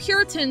ammo to the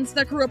Puritans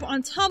that grew up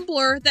on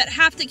Tumblr that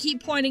have to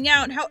keep pointing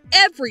out how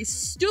every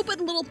stupid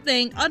little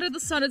thing under the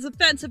sun is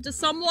offensive to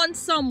someone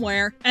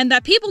somewhere, and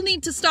that people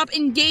need to stop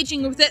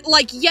engaging with it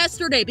like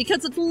yesterday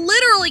because it's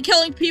literally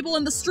killing people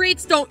in the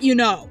streets, don't you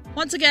know?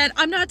 Once again,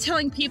 I'm not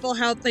telling people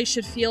how they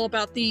should feel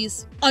about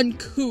these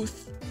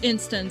uncouth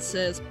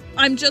instances.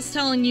 I'm just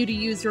telling you to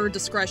use your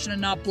discretion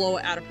and not blow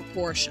it out of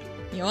proportion.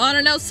 You want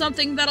to know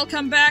something that'll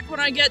come back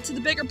when I get to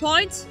the bigger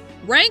points?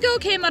 Rango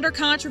came under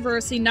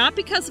controversy not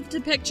because of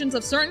depictions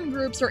of certain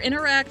groups or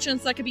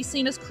interactions that could be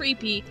seen as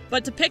creepy,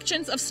 but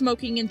depictions of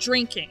smoking and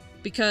drinking.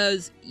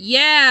 Because,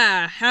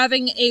 yeah,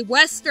 having a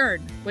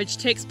Western, which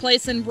takes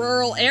place in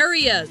rural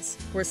areas,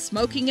 where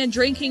smoking and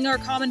drinking are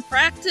common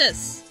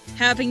practice,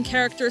 having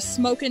characters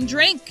smoke and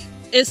drink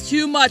is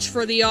too much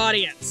for the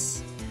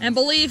audience. And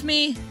believe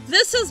me,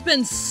 this has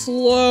been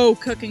slow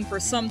cooking for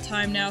some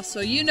time now, so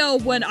you know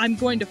when I'm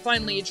going to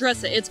finally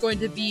address it, it's going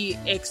to be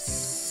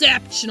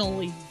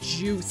exceptionally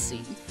juicy.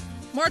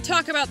 More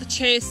talk about the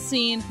chase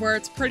scene, where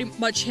it's pretty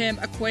much him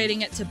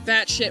equating it to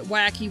batshit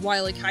wacky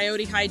Wile E.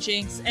 Coyote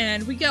hijinks,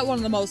 and we get one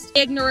of the most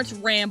ignorant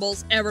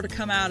rambles ever to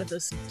come out of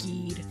this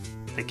geed.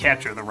 They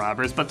capture the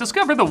robbers, but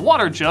discover the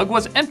water jug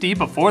was empty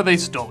before they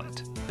stole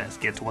it.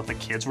 Best get to what the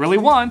kids really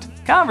want.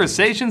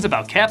 Conversations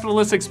about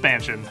capitalist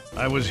expansion.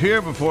 I was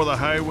here before the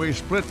highway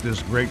split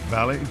this great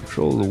valley.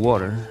 Control the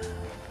water,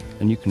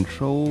 and you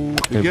control...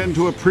 Begin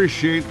to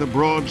appreciate the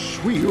broad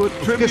sweep. You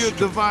attribute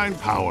divine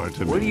power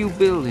to me. What are you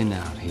building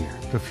out here?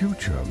 The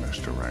future,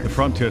 Mr. Rango. The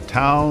frontier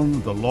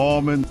town, the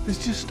lawmen,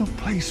 there's just no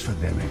place for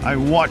them. I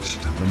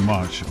watched the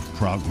march of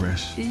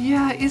progress.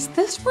 Yeah, is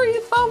this where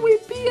you thought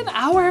we'd be an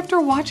hour after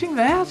watching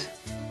that?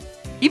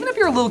 Even if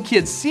you're a little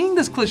kid seeing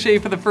this cliche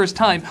for the first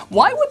time,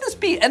 why would this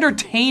be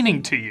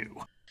entertaining to you?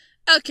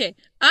 Okay,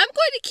 I'm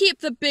going to keep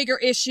the bigger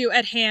issue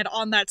at hand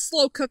on that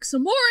slow cook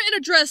some more and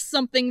address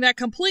something that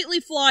completely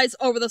flies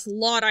over this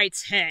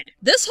Luddite's head.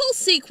 This whole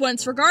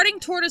sequence regarding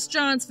Tortoise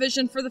John's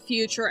vision for the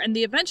future and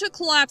the eventual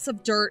collapse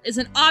of dirt is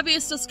an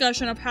obvious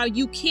discussion of how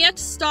you can't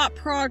stop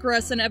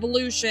progress and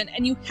evolution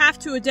and you have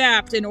to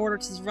adapt in order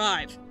to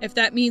survive. If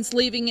that means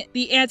leaving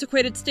the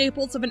antiquated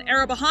staples of an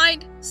era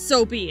behind,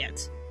 so be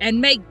it. And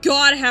may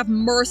God have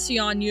mercy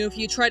on you if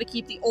you try to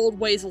keep the old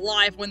ways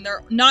alive when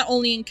they're not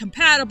only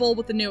incompatible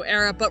with the new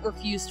era, but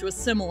refuse to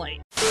assimilate.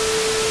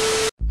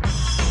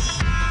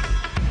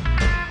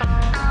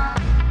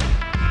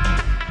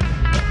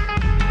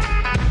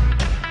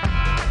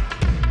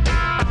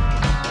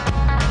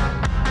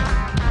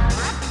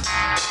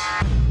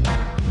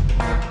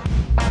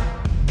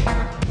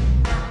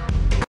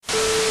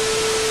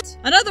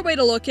 Another way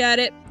to look at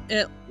it,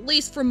 at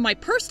least from my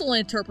personal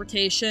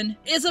interpretation,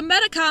 is a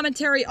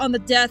meta-commentary on the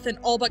death and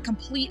all but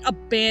complete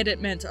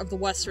abandonment of the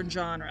Western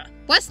genre.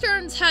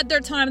 Westerns had their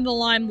time in the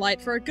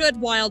limelight for a good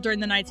while during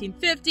the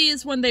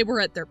 1950s when they were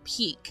at their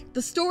peak.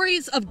 The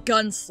stories of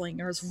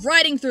gunslingers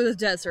riding through the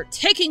desert,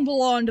 taking the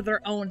law into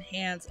their own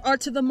hands, are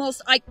to the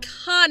most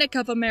iconic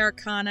of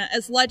Americana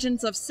as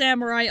legends of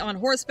samurai on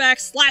horseback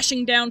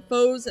slashing down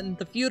foes in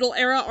the feudal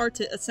era are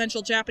to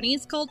essential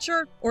Japanese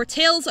culture, or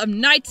tales of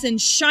knights in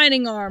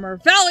shining armor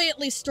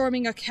valiantly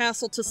storming a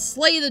castle to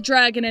slay the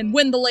dragon and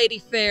win the lady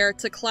fair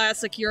to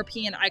classic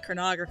European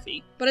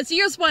iconography. But as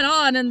years went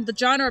on and the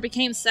genre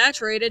became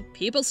saturated,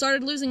 people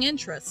started losing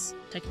interest.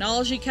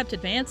 Technology kept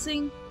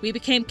advancing, we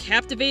became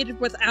captivated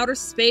with outer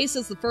space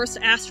as the first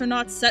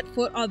astronauts set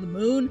foot on the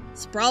moon,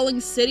 sprawling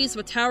cities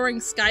with towering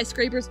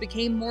skyscrapers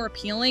became more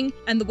appealing,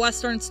 and the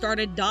Western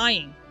started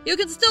dying. You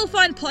can still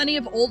find plenty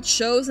of old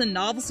shows and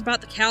novels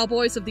about the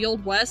cowboys of the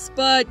Old West,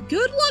 but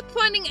good luck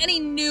finding any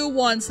new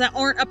ones that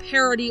aren't a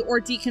parody or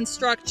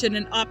deconstruction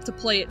and opt to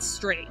play it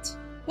straight.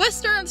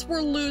 Westerns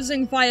were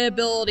losing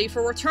viability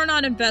for return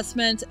on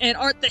investment and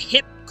aren't the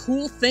hip,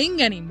 cool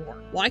thing anymore.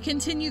 Why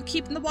continue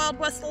keeping the Wild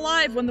West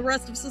alive when the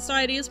rest of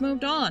society has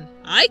moved on?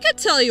 I could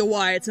tell you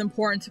why it's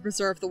important to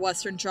preserve the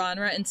Western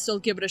genre and still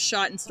give it a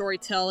shot in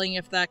storytelling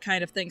if that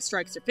kind of thing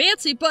strikes your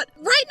fancy, but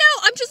right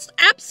now I'm just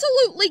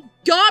absolutely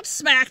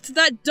gobsmacked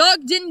that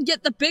Doug didn't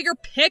get the bigger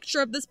picture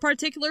of this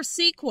particular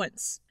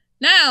sequence.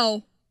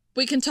 Now,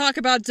 we can talk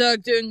about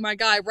Doug doing my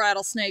guy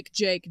Rattlesnake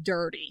Jake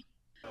dirty.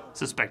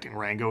 Suspecting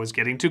Rango is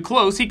getting too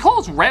close, he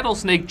calls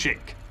Rattlesnake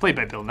Jake, played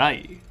by Bill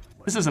Nighy.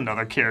 This is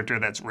another character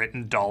that's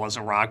written dull as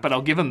a rock, but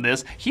I'll give him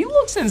this. He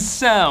looks and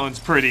sounds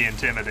pretty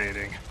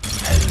intimidating.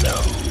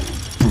 Hello,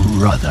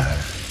 brother.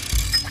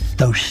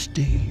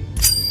 Thirsty?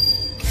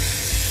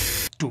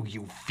 Do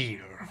you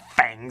fear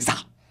fangs?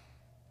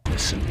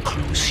 Listen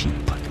close, you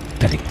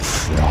pathetic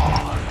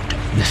fraud.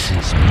 This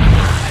is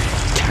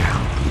my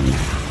town.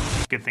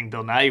 Good thing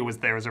Bill Nye was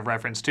there as a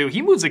reference, too.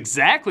 He moves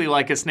exactly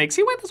like a snake.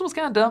 See why this was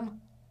kind of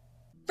dumb?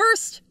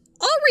 First,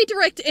 I'll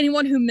redirect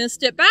anyone who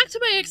missed it back to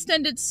my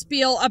extended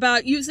spiel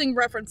about using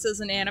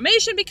references in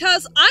animation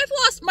because I've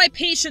lost my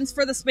patience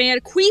for this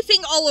man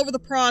queefing all over the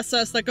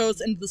process that goes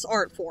into this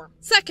art form.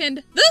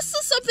 Second, this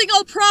is something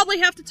I'll probably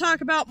have to talk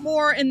about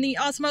more in the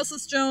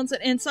Osmosis Jones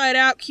and Inside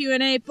Out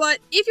Q&A, but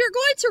if you're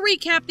going to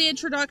recap the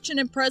introduction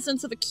and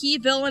presence of a key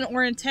villain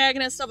or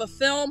antagonist of a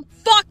film,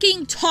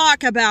 fucking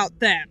talk about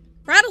them.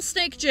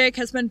 Rattlesnake Jake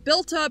has been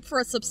built up for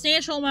a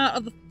substantial amount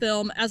of the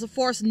film as a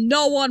force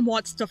no one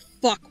wants to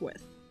fuck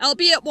with,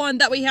 albeit one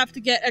that we have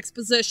to get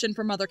exposition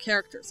from other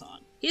characters on.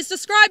 He's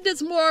described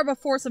as more of a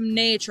force of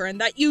nature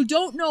and that you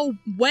don't know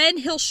when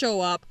he'll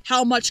show up,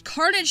 how much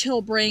carnage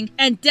he'll bring,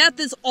 and death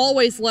is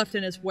always left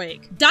in his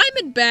wake.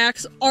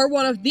 Diamondbacks are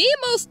one of the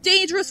most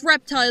dangerous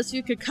reptiles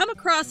you could come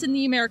across in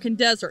the American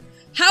desert.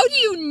 How do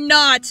you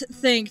not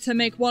think to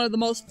make one of the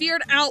most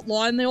feared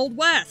outlaw in the Old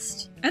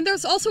West? And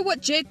there's also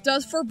what Jake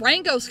does for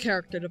Rango's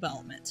character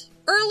development.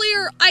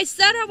 Earlier, I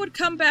said I would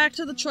come back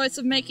to the choice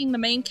of making the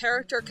main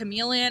character a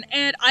chameleon,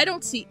 and I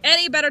don't see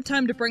any better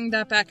time to bring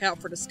that back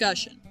out for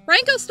discussion.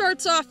 Rango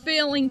starts off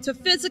failing to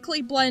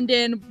physically blend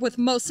in with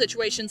most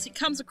situations he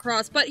comes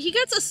across, but he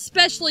gets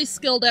especially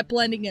skilled at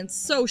blending in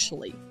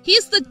socially.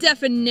 He's the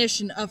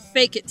definition of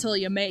fake it till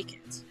you make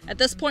it. At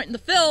this point in the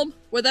film,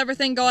 with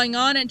everything going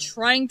on and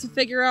trying to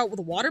figure out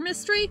the water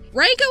mystery,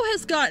 Rango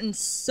has gotten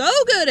so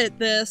good at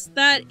this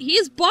that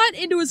he's bought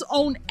into his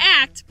own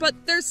act,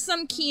 but there's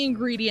some key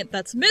ingredient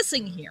that's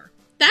missing here.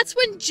 That's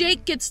when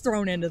Jake gets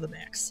thrown into the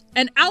mix.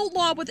 An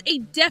outlaw with a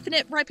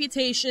definite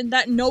reputation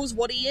that knows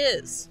what he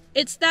is.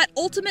 It's that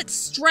ultimate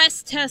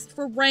stress test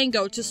for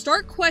Rango to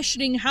start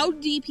questioning how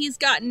deep he's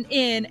gotten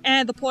in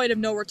and the point of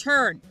no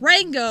return.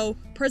 Rango,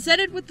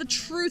 presented with the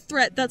true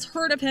threat that's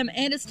heard of him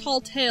and his tall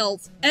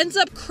tales, ends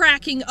up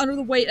cracking under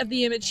the weight of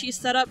the image he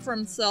set up for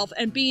himself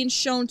and being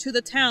shown to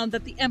the town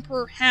that the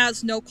Emperor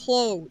has no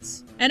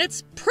clothes. And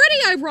it's pretty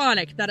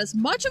ironic that as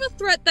much of a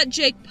threat that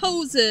Jake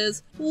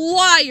poses,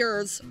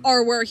 liars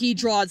are where he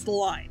draws the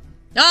line.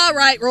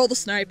 Alright, roll the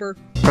sniper.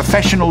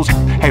 Professionals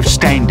have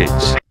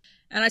standards.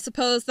 And I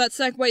suppose that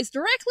segues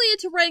directly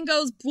into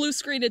Rango's blue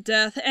screen of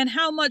death and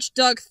how much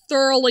Doug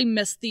thoroughly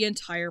missed the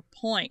entire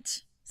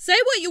point. Say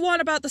what you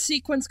want about the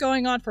sequence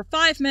going on for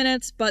 5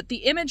 minutes, but the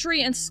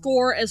imagery and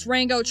score as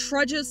Rango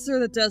trudges through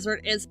the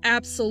desert is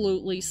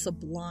absolutely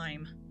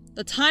sublime.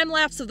 The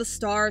time-lapse of the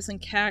stars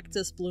and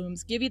cactus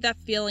blooms give you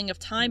that feeling of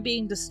time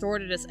being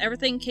distorted as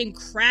everything came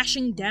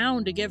crashing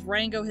down to give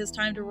Rango his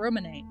time to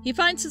ruminate. He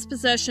finds his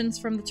possessions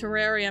from the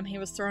terrarium he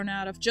was thrown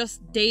out of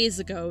just days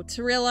ago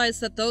to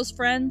realize that those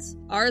friends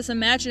are as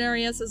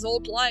imaginary as his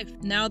old life,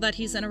 now that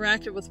he's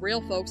interacted with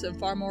real folks in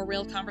far more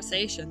real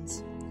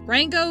conversations.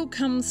 Rango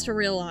comes to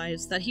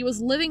realize that he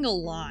was living a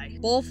lie,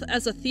 both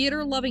as a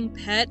theater-loving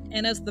pet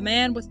and as the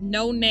man with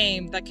no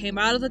name that came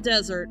out of the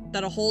desert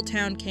that a whole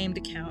town came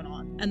to count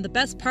on. And the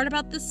best part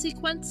about this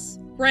sequence?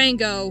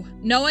 Rango,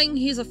 knowing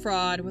he's a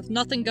fraud with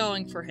nothing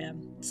going for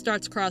him,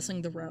 starts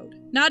crossing the road,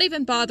 not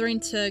even bothering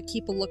to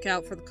keep a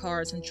lookout for the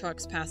cars and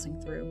trucks passing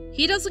through.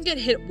 He doesn't get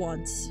hit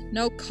once.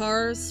 No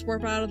cars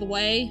swerve out of the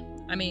way.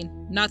 I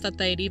mean, not that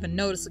they'd even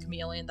notice a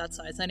chameleon that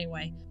size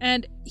anyway.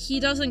 And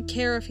he doesn't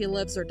care if he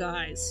lives or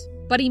dies.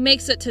 But he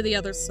makes it to the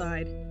other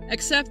side,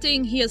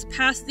 accepting he has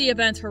passed the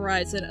event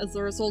horizon as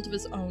a result of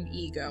his own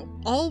ego.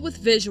 All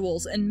with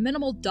visuals and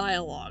minimal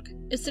dialogue.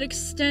 It's an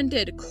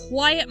extended,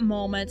 quiet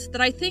moment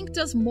that I think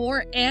does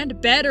more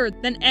and better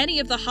than any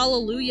of the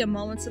hallelujah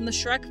moments in the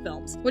Shrek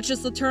films, which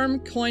is the term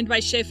coined by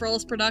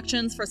Schaefer-Ellis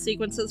Productions for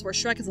sequences where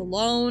Shrek is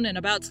alone and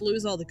about to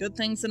lose all the good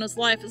things in his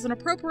life as an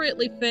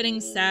appropriately fitting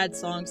sad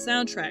song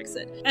soundtracks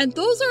it. And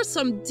those are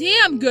some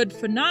damn good,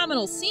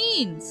 phenomenal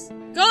scenes!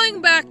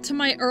 Going back to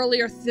my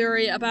earlier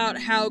theory about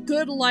how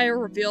good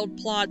liar-revealed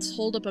plots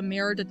hold up a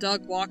mirror to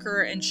Doug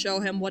Walker and show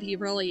him what he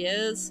really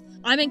is,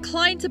 I'm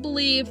inclined to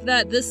believe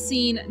that this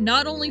scene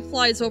not only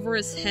flies over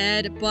his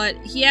head, but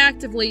he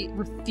actively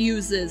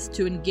refuses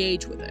to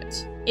engage with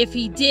it. If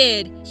he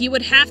did, he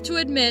would have to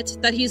admit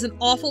that he's an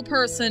awful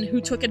person who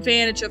took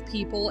advantage of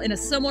people in a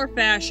similar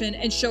fashion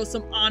and show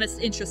some honest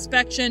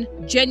introspection,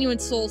 genuine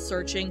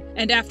soul-searching,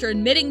 and after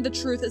admitting the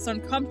truth is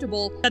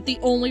uncomfortable, that the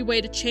only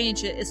way to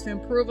change it is to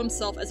improve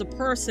himself as a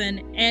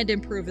person and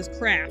improve his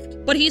craft.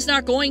 But he's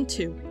not going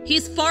to.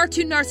 He's far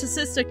too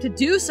narcissistic to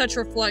do such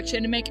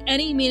reflection and make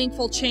any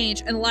meaningful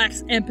change and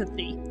lacks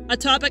empathy. A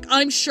topic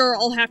I'm sure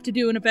I'll have to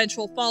do an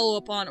eventual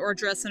follow-up on or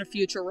address in a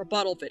future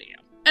rebuttal video.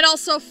 And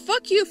also,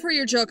 fuck you for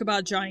your joke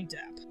about Johnny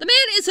Depp. The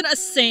man isn't a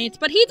saint,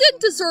 but he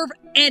didn't deserve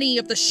any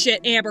of the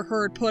shit Amber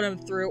Heard put him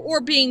through, or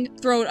being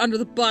thrown under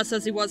the bus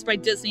as he was by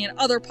Disney and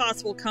other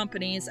possible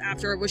companies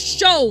after it was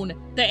shown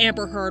that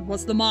Amber Heard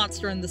was the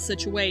monster in the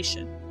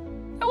situation.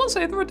 I will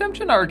say the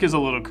redemption arc is a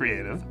little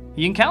creative.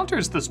 He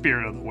encounters the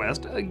spirit of the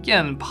West,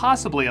 again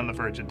possibly on the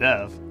verge of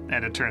death,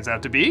 and it turns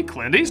out to be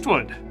Clint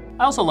Eastwood.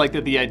 I also like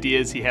that the idea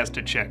is he has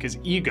to check his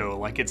ego,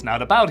 like it's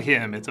not about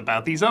him, it's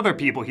about these other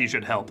people he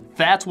should help.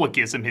 That's what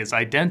gives him his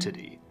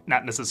identity.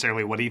 Not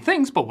necessarily what he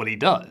thinks, but what he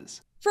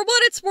does. For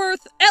what it's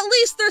worth, at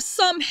least there's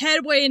some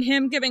headway in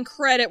him giving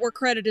credit where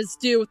credit is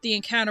due with the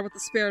encounter with the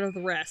spirit of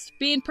the rest,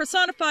 being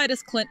personified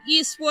as Clint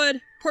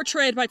Eastwood,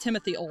 portrayed by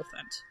Timothy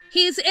Olyphant.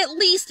 He's at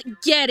least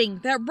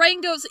getting that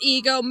Rango's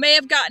ego may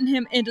have gotten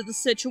him into the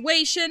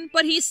situation,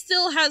 but he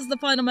still has the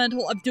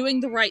fundamental of doing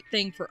the right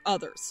thing for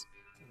others.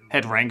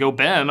 Had Rango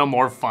been a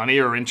more funny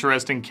or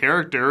interesting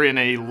character in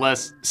a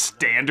less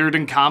standard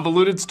and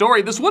convoluted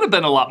story, this would have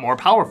been a lot more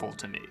powerful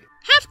to me.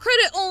 Half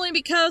credit only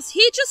because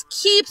he just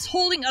keeps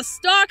holding a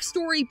stock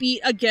story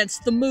beat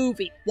against the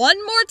movie. One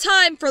more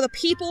time for the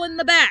people in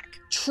the back.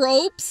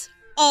 Tropes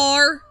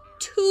are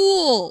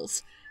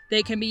tools.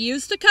 They can be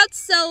used to cut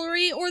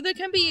celery or they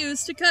can be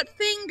used to cut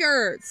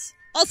fingers.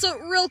 Also,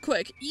 real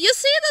quick, you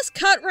see this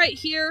cut right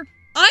here?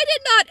 I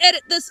did not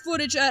edit this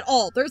footage at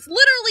all. There's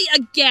literally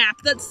a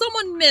gap that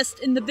someone missed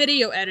in the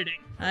video editing.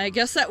 I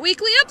guess that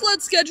weekly upload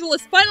schedule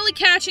is finally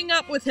catching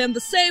up with him the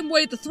same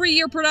way the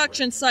 3-year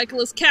production cycle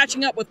is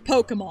catching up with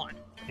Pokemon.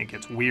 It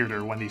gets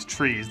weirder when these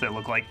trees that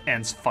look like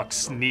Ents fuck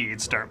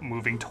Sneed start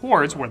moving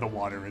towards where the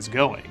water is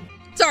going.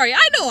 Sorry,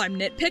 I know I'm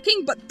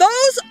nitpicking, but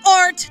those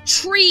aren't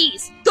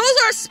trees! Those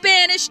are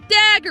Spanish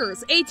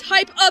daggers, a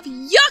type of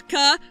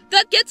yucca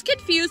that gets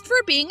confused for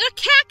being a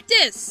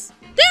cactus!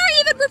 They're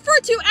even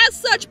referred to as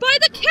such by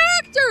the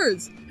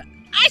characters!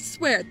 I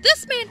swear,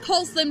 this man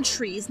calls them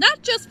trees,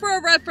 not just for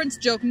a reference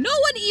joke no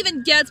one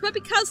even gets, but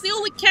because the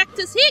only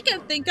cactus he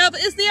can think of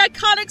is the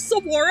iconic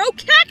saguaro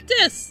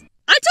cactus!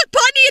 I took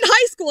botany in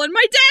high school, and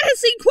my dad has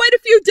seen quite a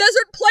few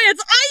desert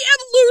plants. I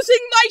am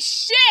losing my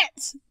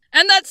shit!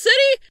 And that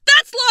city?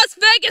 That's Las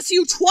Vegas,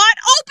 you twat!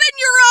 Open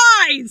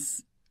your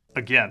eyes!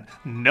 Again,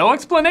 no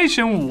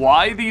explanation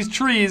why these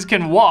trees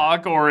can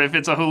walk or if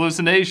it's a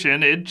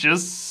hallucination, it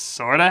just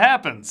sorta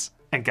happens.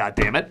 And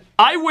goddammit,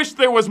 I wish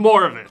there was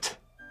more of it.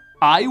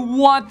 I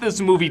want this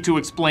movie to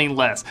explain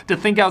less, to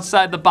think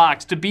outside the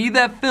box, to be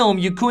that film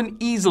you couldn't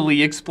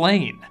easily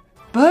explain.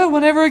 But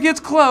whenever it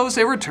gets close,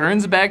 it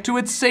returns back to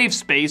its safe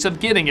space of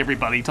getting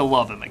everybody to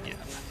love him again.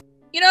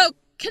 You know,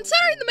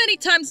 considering the many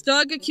times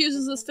Doug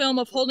accuses this film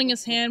of holding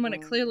his hand when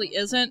it clearly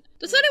isn't,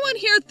 does anyone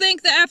here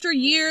think that after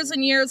years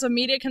and years of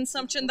media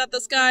consumption that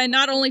this guy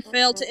not only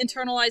failed to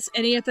internalize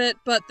any of it,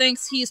 but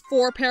thinks he's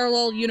 4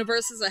 parallel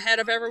universes ahead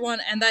of everyone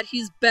and that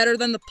he's better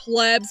than the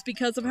plebs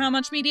because of how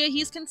much media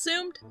he's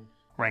consumed?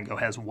 Rango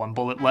has 1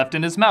 bullet left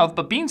in his mouth,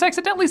 but Beans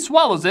accidentally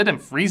swallows it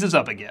and freezes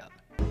up again.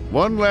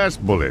 One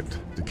last bullet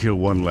to kill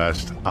one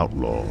last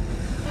outlaw.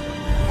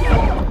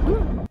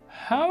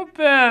 How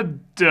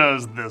bad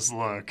does this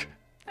look?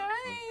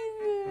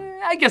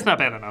 I guess not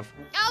bad enough.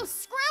 Oh,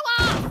 screw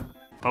off!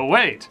 But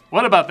wait,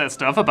 what about that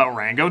stuff about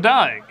Rango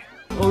dying?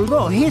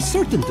 Although he is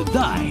certain to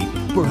die,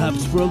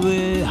 perhaps from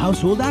a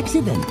household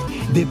accident,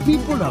 the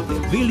people of the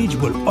village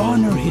will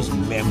honor his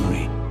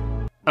memory.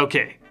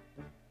 Okay.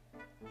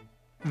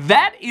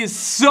 That is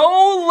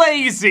so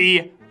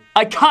lazy,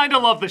 I kinda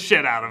love the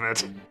shit out of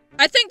it.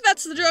 I think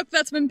that's the joke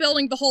that's been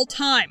building the whole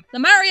time. The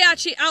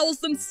mariachi owls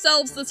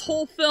themselves this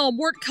whole film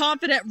weren't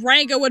confident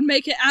Rango would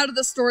make it out of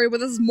the story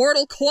with his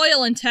mortal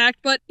coil intact,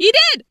 but he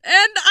did! And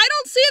I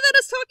don't see that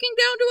as talking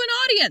down to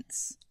an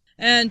audience.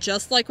 And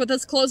just like with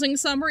his closing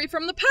summary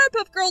from the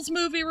Powerpuff Girls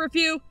movie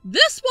review,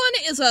 this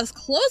one is as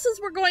close as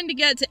we're going to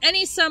get to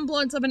any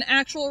semblance of an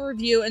actual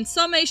review and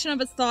summation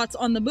of its thoughts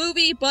on the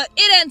movie, but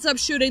it ends up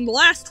shooting the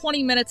last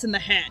 20 minutes in the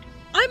head.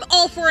 I'm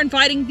all for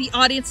inviting the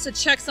audience to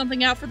check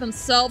something out for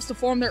themselves to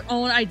form their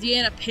own idea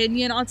and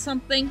opinion on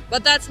something,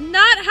 but that's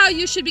not how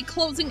you should be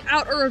closing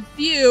out a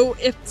review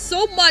if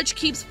so much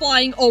keeps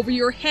flying over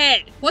your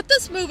head. What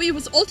this movie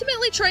was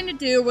ultimately trying to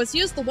do was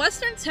use the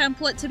Western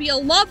template to be a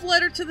love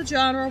letter to the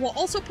genre while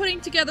also putting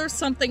together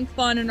something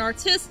fun and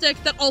artistic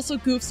that also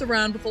goofs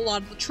around with a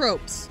lot of the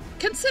tropes.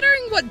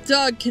 Considering what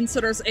Doug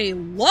considers a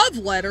love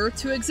letter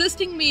to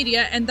existing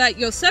media and that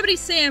Yosemite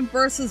Sam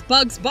versus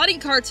Bugs Bunny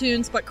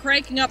cartoons but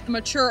cranking up the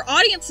mature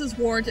audience's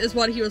warrant is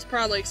what he was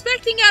probably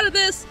expecting out of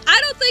this,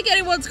 I don't think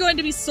anyone's going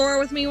to be sore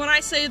with me when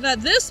I say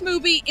that this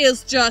movie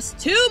is just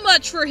too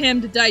much for him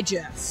to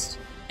digest.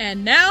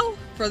 And now,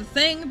 for the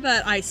thing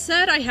that I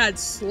said I had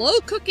slow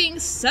cooking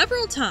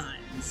several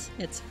times.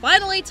 It's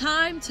finally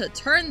time to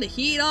turn the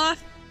heat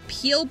off,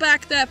 peel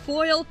back that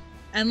foil,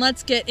 and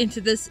let's get into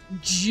this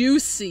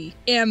juicy,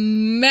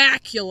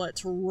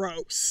 immaculate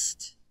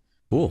roast.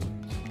 Cool.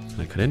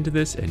 I cut into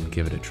this and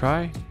give it a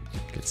try.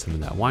 Get some of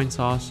that wine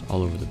sauce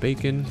all over the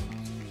bacon.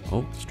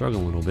 Oh,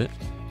 struggle a little bit.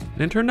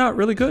 And it turned out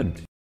really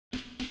good.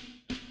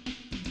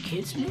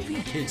 Kids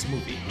movie,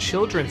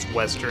 children's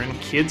western,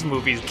 kids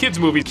movies, kids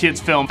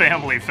film,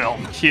 family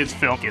film, kids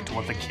film, get to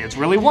what the kids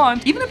really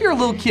want. Even if you're a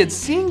little kid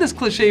seeing this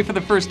cliche for the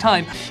first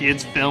time,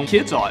 kids film,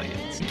 kids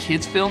audience,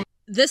 kids film.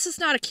 This is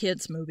not a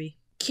kids movie.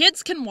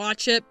 Kids can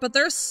watch it, but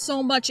there's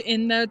so much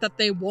in there that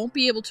they won't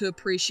be able to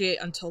appreciate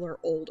until they're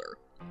older.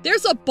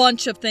 There's a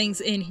bunch of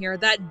things in here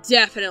that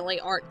definitely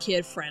aren't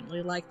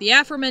kid-friendly, like the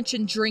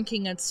aforementioned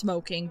drinking and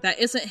smoking that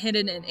isn't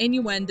hidden in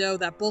innuendo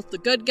that both the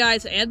good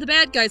guys and the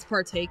bad guys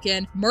partake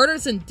in,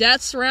 murders and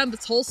deaths around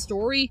this whole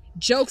story,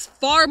 jokes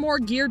far more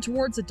geared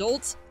towards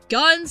adults,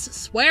 guns,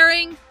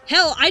 swearing.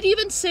 Hell, I'd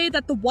even say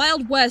that the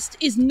Wild West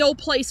is no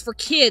place for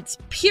kids,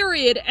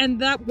 period, and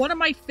that one of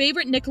my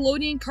favorite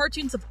Nickelodeon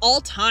cartoons of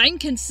all time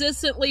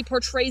consistently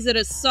portrays it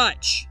as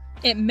such.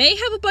 It may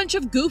have a bunch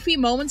of goofy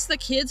moments that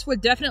kids would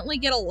definitely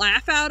get a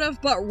laugh out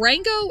of, but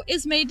Rango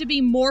is made to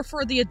be more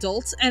for the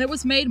adults, and it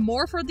was made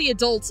more for the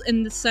adults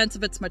in the sense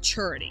of its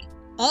maturity.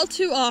 All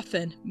too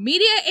often,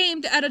 media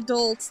aimed at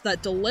adults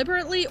that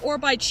deliberately or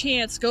by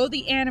chance go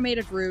the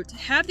animated route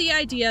have the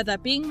idea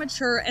that being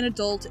mature and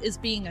adult is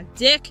being a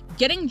dick,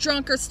 getting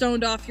drunk or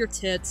stoned off your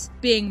tits,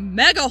 being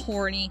mega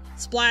horny,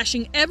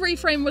 splashing every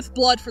frame with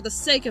blood for the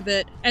sake of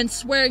it, and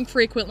swearing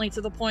frequently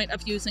to the point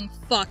of using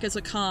fuck as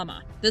a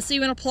comma. This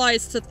even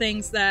applies to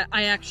things that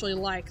I actually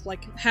like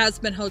Has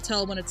Been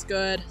Hotel when it's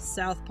good,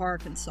 South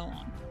Park, and so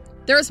on.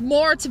 There's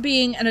more to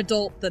being an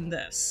adult than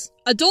this.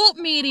 Adult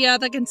media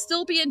that can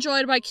still be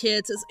enjoyed by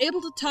kids is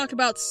able to talk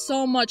about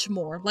so much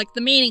more, like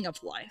the meaning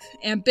of life,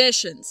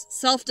 ambitions,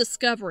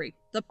 self-discovery,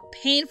 the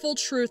painful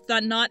truth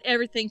that not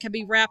everything can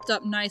be wrapped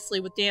up nicely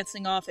with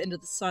dancing off into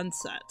the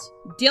sunset.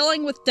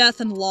 Dealing with death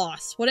and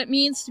loss, what it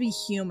means to be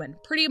human.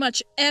 Pretty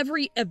much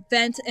every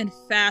event and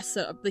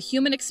facet of the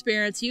human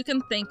experience you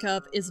can think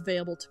of is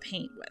available to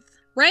paint with.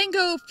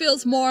 Rango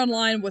feels more in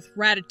line with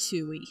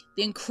Ratatouille,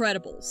 The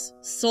Incredibles,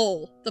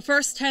 Soul, the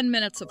first 10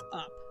 minutes of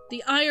Up,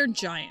 The Iron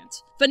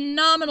Giant.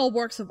 Phenomenal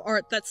works of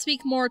art that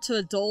speak more to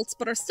adults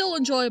but are still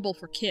enjoyable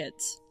for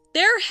kids.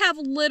 There have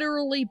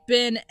literally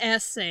been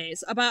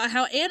essays about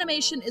how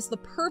animation is the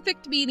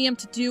perfect medium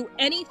to do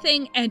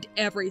anything and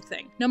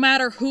everything, no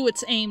matter who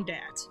it's aimed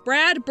at.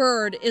 Brad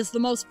Bird is the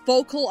most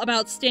vocal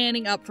about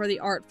standing up for the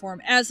art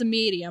form as a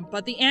medium,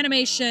 but the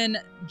animation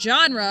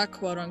genre,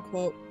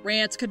 quote-unquote,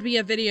 rants could be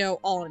a video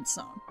all in its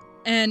own.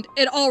 And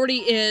it already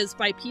is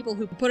by people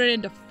who put it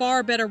into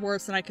far better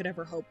words than I could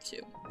ever hope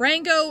to.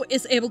 Rango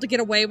is able to get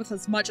away with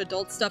as much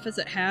adult stuff as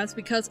it has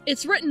because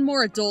it's written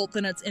more adult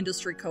than its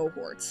industry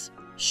cohorts.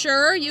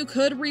 Sure, you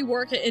could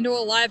rework it into a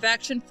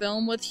live-action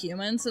film with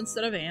humans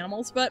instead of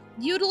animals, but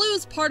you'd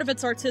lose part of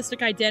its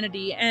artistic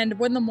identity, and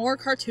when the more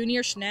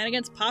cartoonier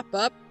shenanigans pop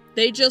up,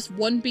 they just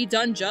wouldn't be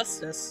done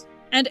justice.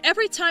 And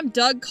every time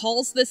Doug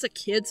calls this a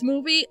kids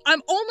movie,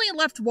 I'm only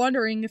left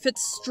wondering if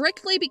it's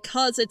strictly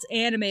because it's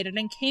animated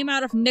and came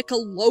out of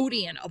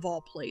Nickelodeon of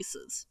all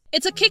places.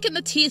 It's a kick in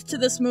the teeth to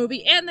this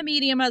movie and the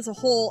medium as a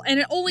whole, and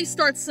it only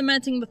starts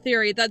cementing the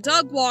theory that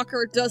Doug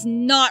Walker does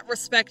not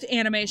respect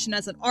animation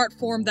as an art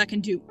form that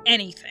can do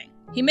anything.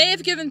 He may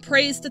have given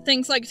praise to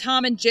things like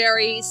Tom and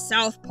Jerry,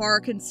 South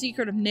Park, and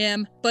Secret of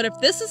NIMH, but if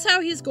this is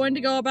how he's going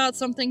to go about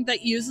something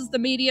that uses the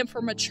medium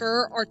for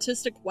mature,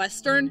 artistic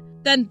Western,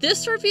 then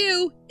this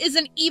review is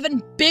an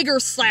even bigger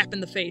slap in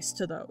the face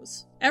to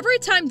those. Every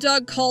time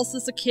Doug calls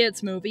this a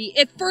kids movie,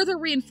 it further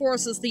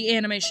reinforces the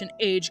animation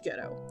age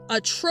ghetto. A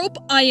trope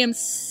I am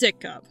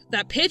sick of,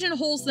 that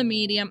pigeonholes the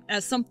medium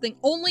as something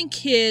only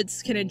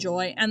kids can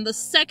enjoy, and the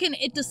second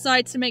it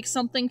decides to make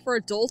something for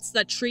adults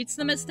that treats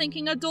them as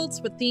thinking adults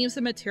with themes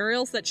and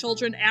materials that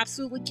children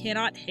absolutely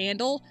cannot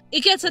handle,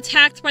 it gets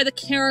attacked by the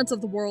Karens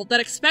of the world that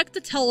expect the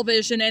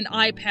television and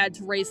iPad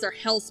to raise their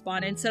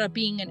hellspawn instead of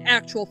being an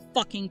actual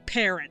fucking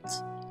parent.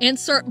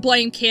 Insert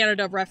Blame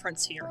Canada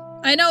reference here.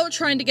 I know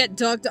trying to get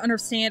Doug to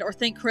understand or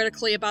think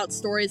critically about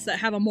stories that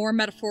have a more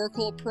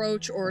metaphorical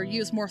approach or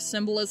use more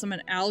symbolism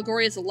and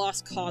allegory is a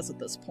lost cause at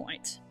this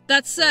point.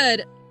 That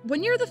said,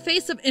 when you're the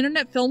face of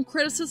internet film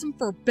criticism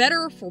for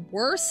better or for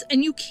worse,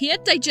 and you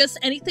can't digest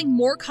anything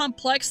more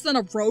complex than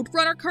a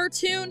Roadrunner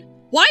cartoon,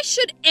 why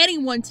should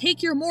anyone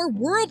take your more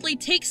worldly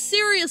takes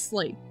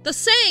seriously? The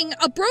saying,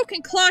 a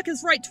broken clock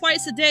is right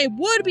twice a day,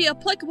 would be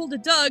applicable to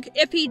Doug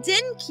if he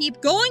didn't keep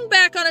going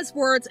back on his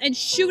words and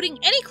shooting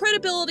any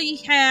credibility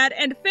he had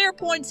and fair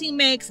points he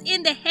makes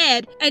in the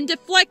head and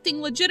deflecting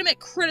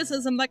legitimate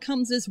criticism that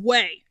comes his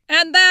way.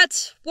 And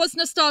that was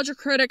Nostalgia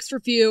Critic's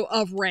review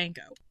of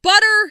Rango.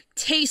 Butter,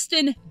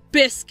 tastin',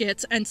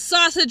 biscuits, and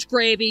sausage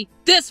gravy,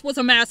 this was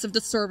a massive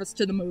disservice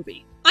to the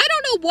movie. I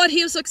don't know what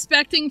he was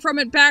expecting from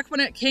it back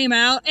when it came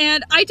out,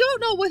 and I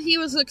don't know what he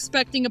was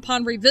expecting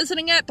upon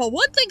revisiting it, but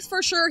one thing's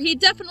for sure, he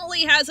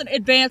definitely hasn't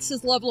advanced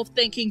his level of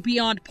thinking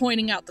beyond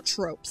pointing out the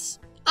tropes.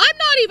 I'm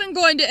not even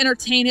going to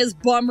entertain his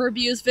bum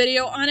reviews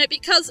video on it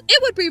because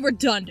it would be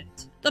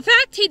redundant. The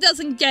fact he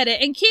doesn't get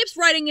it and keeps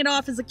writing it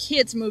off as a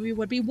kid's movie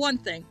would be one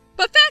thing,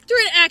 but factor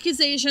in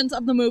accusations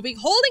of the movie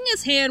holding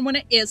his hand when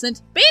it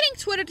isn't, baiting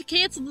Twitter to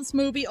cancel this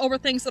movie over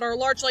things that are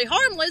largely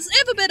harmless,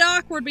 if a bit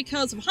awkward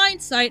because of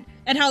hindsight,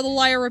 and how the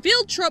liar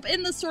revealed trope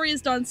in the story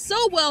is done so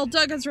well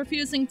Doug is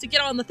refusing to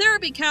get on the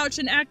therapy couch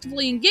and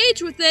actively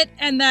engage with it,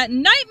 and that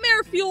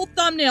nightmare fuel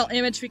thumbnail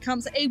image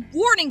becomes a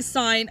warning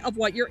sign of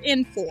what you're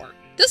in for.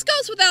 This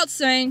goes without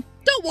saying,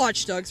 don't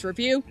watch Doug's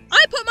review.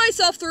 I put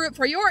myself through it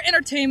for your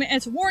entertainment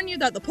and to warn you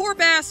that the poor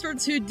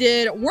bastards who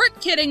did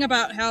weren't kidding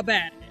about how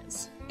bad it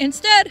is.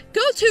 Instead,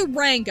 go to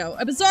Rango,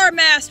 a bizarre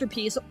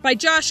masterpiece by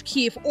Josh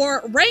Keefe,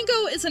 or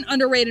Rango is an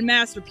underrated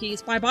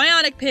masterpiece by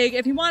Bionic Pig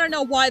if you want to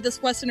know why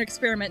this Western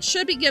experiment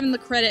should be given the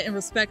credit and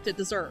respect it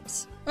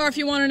deserves. Or if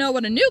you want to know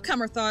what a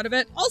newcomer thought of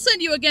it, I'll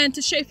send you again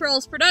to Shea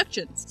Farrell's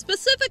Productions,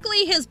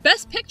 specifically his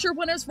Best Picture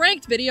Winners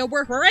Ranked video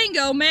where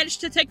Rango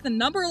managed to take the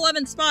number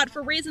 11 spot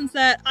for reasons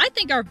that I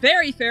think are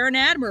very fair and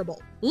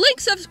admirable.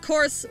 Links, of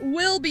course,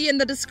 will be in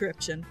the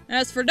description.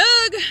 As for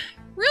Doug,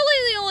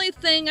 really the only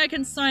thing I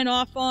can sign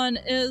off on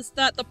is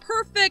that the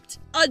perfect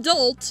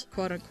adult,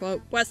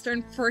 quote-unquote,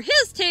 Western for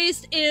his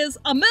taste is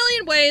A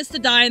Million Ways to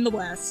Die in the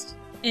West.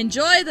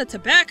 Enjoy the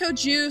tobacco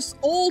juice,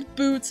 old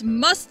boots,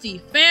 musty,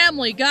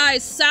 Family Guy,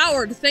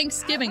 soured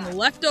Thanksgiving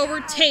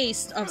leftover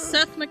taste of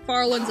Seth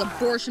MacFarlane's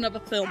abortion of a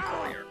film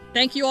career.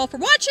 Thank you all for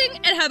watching,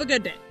 and have a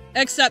good day.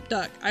 Except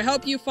Doug, I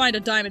hope you find a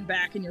diamond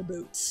back in your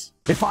boots.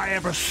 If I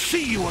ever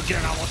see you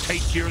again, I will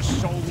take your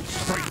soul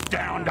straight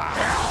down to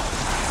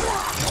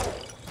hell.